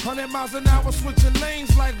 100 miles an hour switching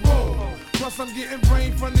lanes like whoa. Plus I'm getting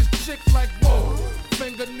brain from this chick like whoa.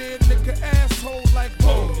 Finger near nigga asshole like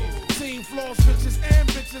whoa. Team floor switches and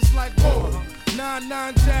bitches like whoa.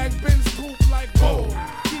 9-9 Jag Benz coupe like whoa.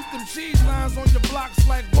 Keep them cheese lines on your blocks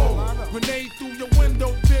like whoa. Grenade through your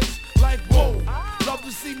window bitch like whoa. Love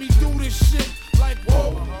to see me do this shit like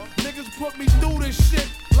whoa. Niggas put me through this shit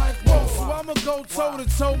like whoa. So I'ma go toe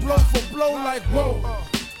to toe, blow for blow like whoa.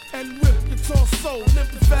 And whip your torso, live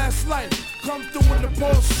the fast life. Come through in the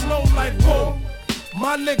ball slow like whoa.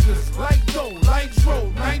 My niggas like dough, like dro,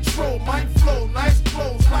 nitro, my flow, nice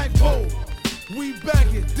clothes like whoa. We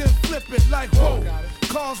bag it, then flip it like whoa.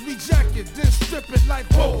 Cars we jack it, then strip it like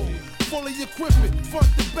whoa. fully equipped, front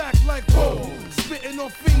to back like whoa. Spitting on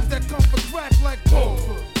fiends that come for crack like whoa.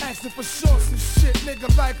 Asking for shorts and shit, nigga,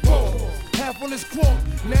 like whoa. Half on this quote,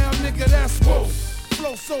 now nigga, that's whoa.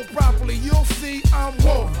 Flow so properly, you'll see I'm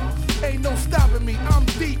whoa. Ain't no stopping me, I'm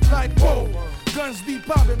deep like whoa. Guns be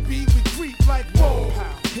popping, we creep like whoa.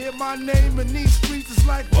 Hear my name in these streets, it's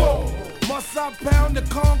like whoa. Must I pound the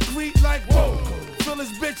concrete like whoa. Fill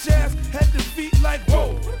his bitch ass, head to feet like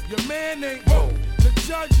whoa. Your man ain't whoa. The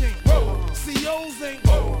judge ain't whoa. COs ain't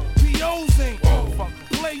whoa. POs ain't whoa.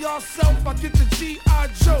 Play yourself, I get the G.I.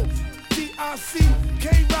 Joe. DIC,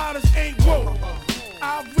 K-Riders ain't whoa.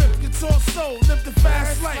 I rip your torso, live the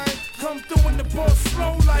fast life. Come through in the ball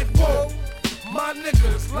slow like whoa. My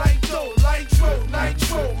niggas, light dough,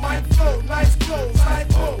 nitro, my flow, nice clothes,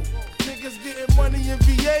 like whoa. Niggas getting money in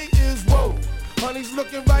VA is whoa. Honey's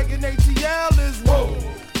looking right in ATL is whoa.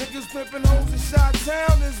 Niggas flipping hoes in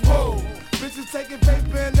Chi-Town is whoa. Bitches taking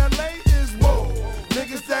paper in LA is whoa.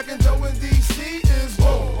 Niggas stacking dough in DC is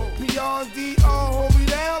whoa. PR and DR hold me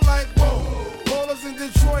down like whoa. Ballers in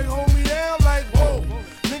Detroit hold me down like whoa.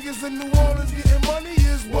 Niggas in New Orleans getting money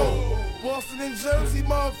is whoa. Boston and Jersey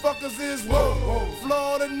motherfuckers is whoa.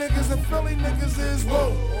 Florida niggas and Philly niggas is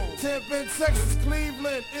whoa. Tampa and Texas,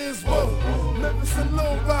 Cleveland is whoa. Memphis and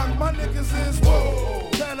Little Rock, my niggas is whoa.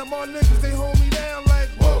 Panama niggas, they hold me down like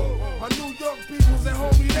whoa. My New York peoples, they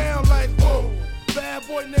hold me down like whoa. Bad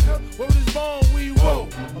boy nigga, word is born, we whoa.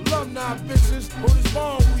 Alumni bitches, word is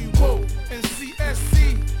born, we whoa. And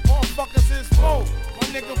CSC, motherfuckers is whoa. My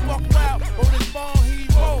nigga fuck loud, word is born, he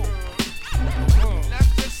whoa. That's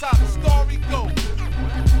just how the story go.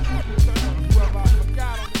 Whoever I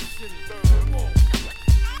forgot on this shit is whoa.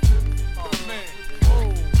 Oh man, whoa.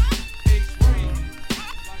 H3,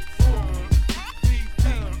 whoa. BP.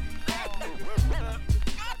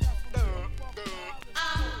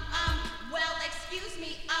 Well, excuse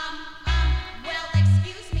me, well,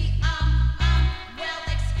 excuse me, well,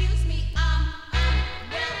 excuse me,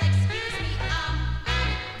 well, excuse me,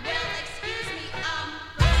 well, excuse me.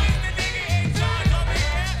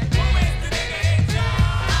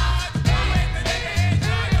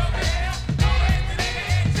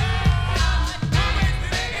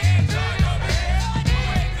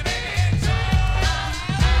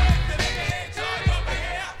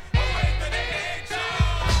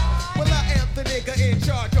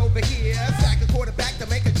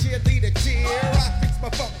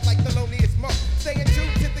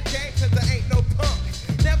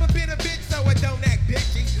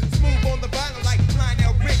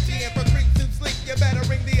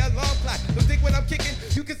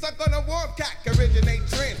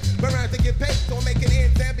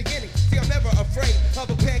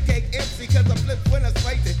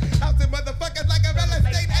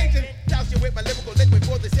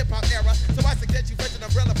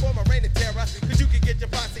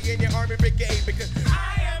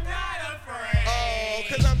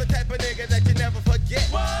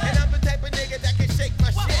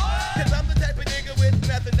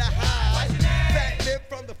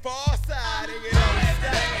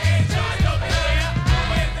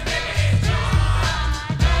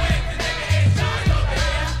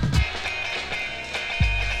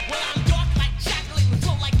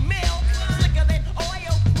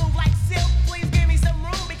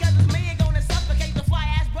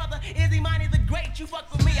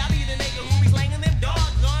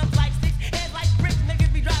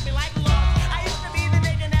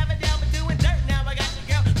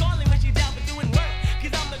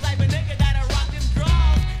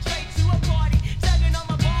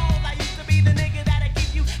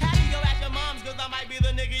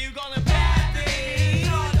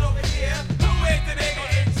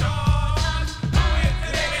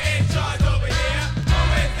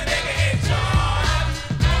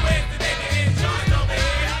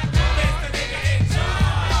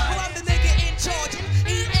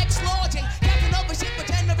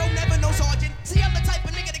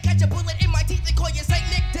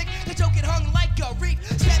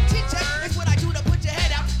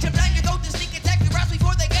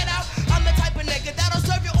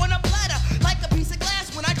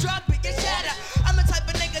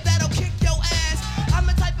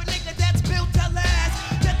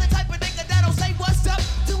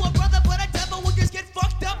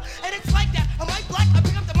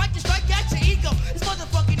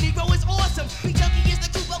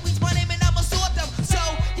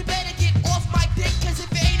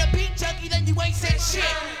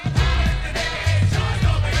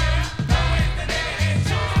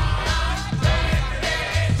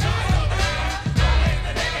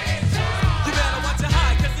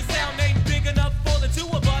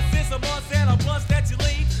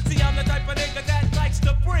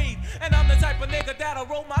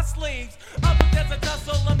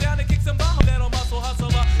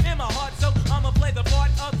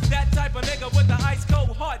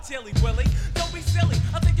 chili willy. Don't be silly,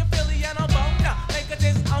 I'll take your Philly and I'll bone ya. Make a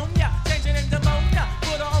disown ya, changing in pneumonia.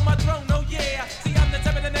 Put her on my throne, oh yeah. See, I'm the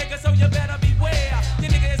type of the nigga, so you better beware.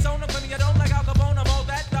 Your nigga is on the claim you don't like Al Capone, I'm all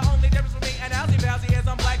that. The only difference between me and Alzy Bowsy is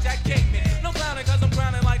I'm Blackjack Kingman. No clowning cause I'm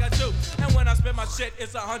crowning like I do. And when I spit my shit,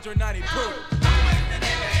 it's 190 proof.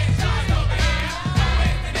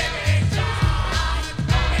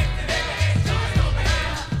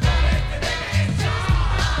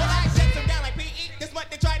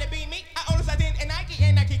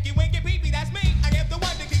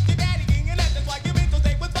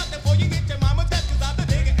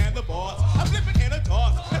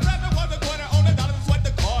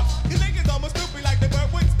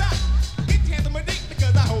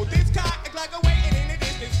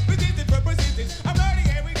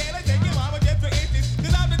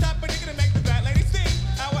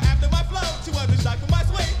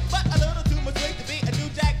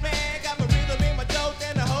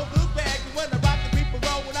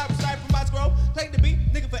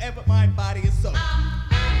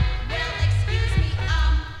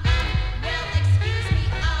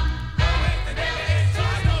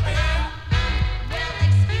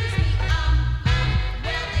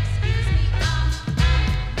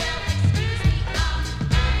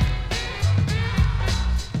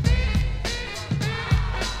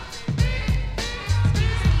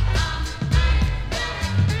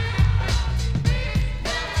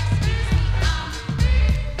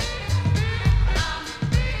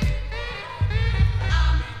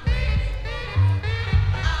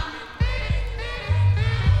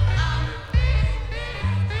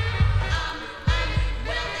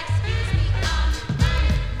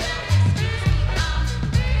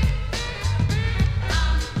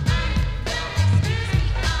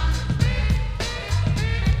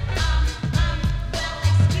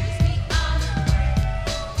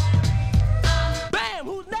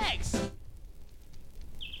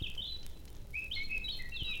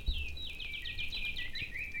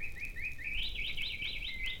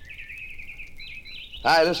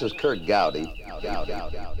 Hi, this is Kurt Gowdy.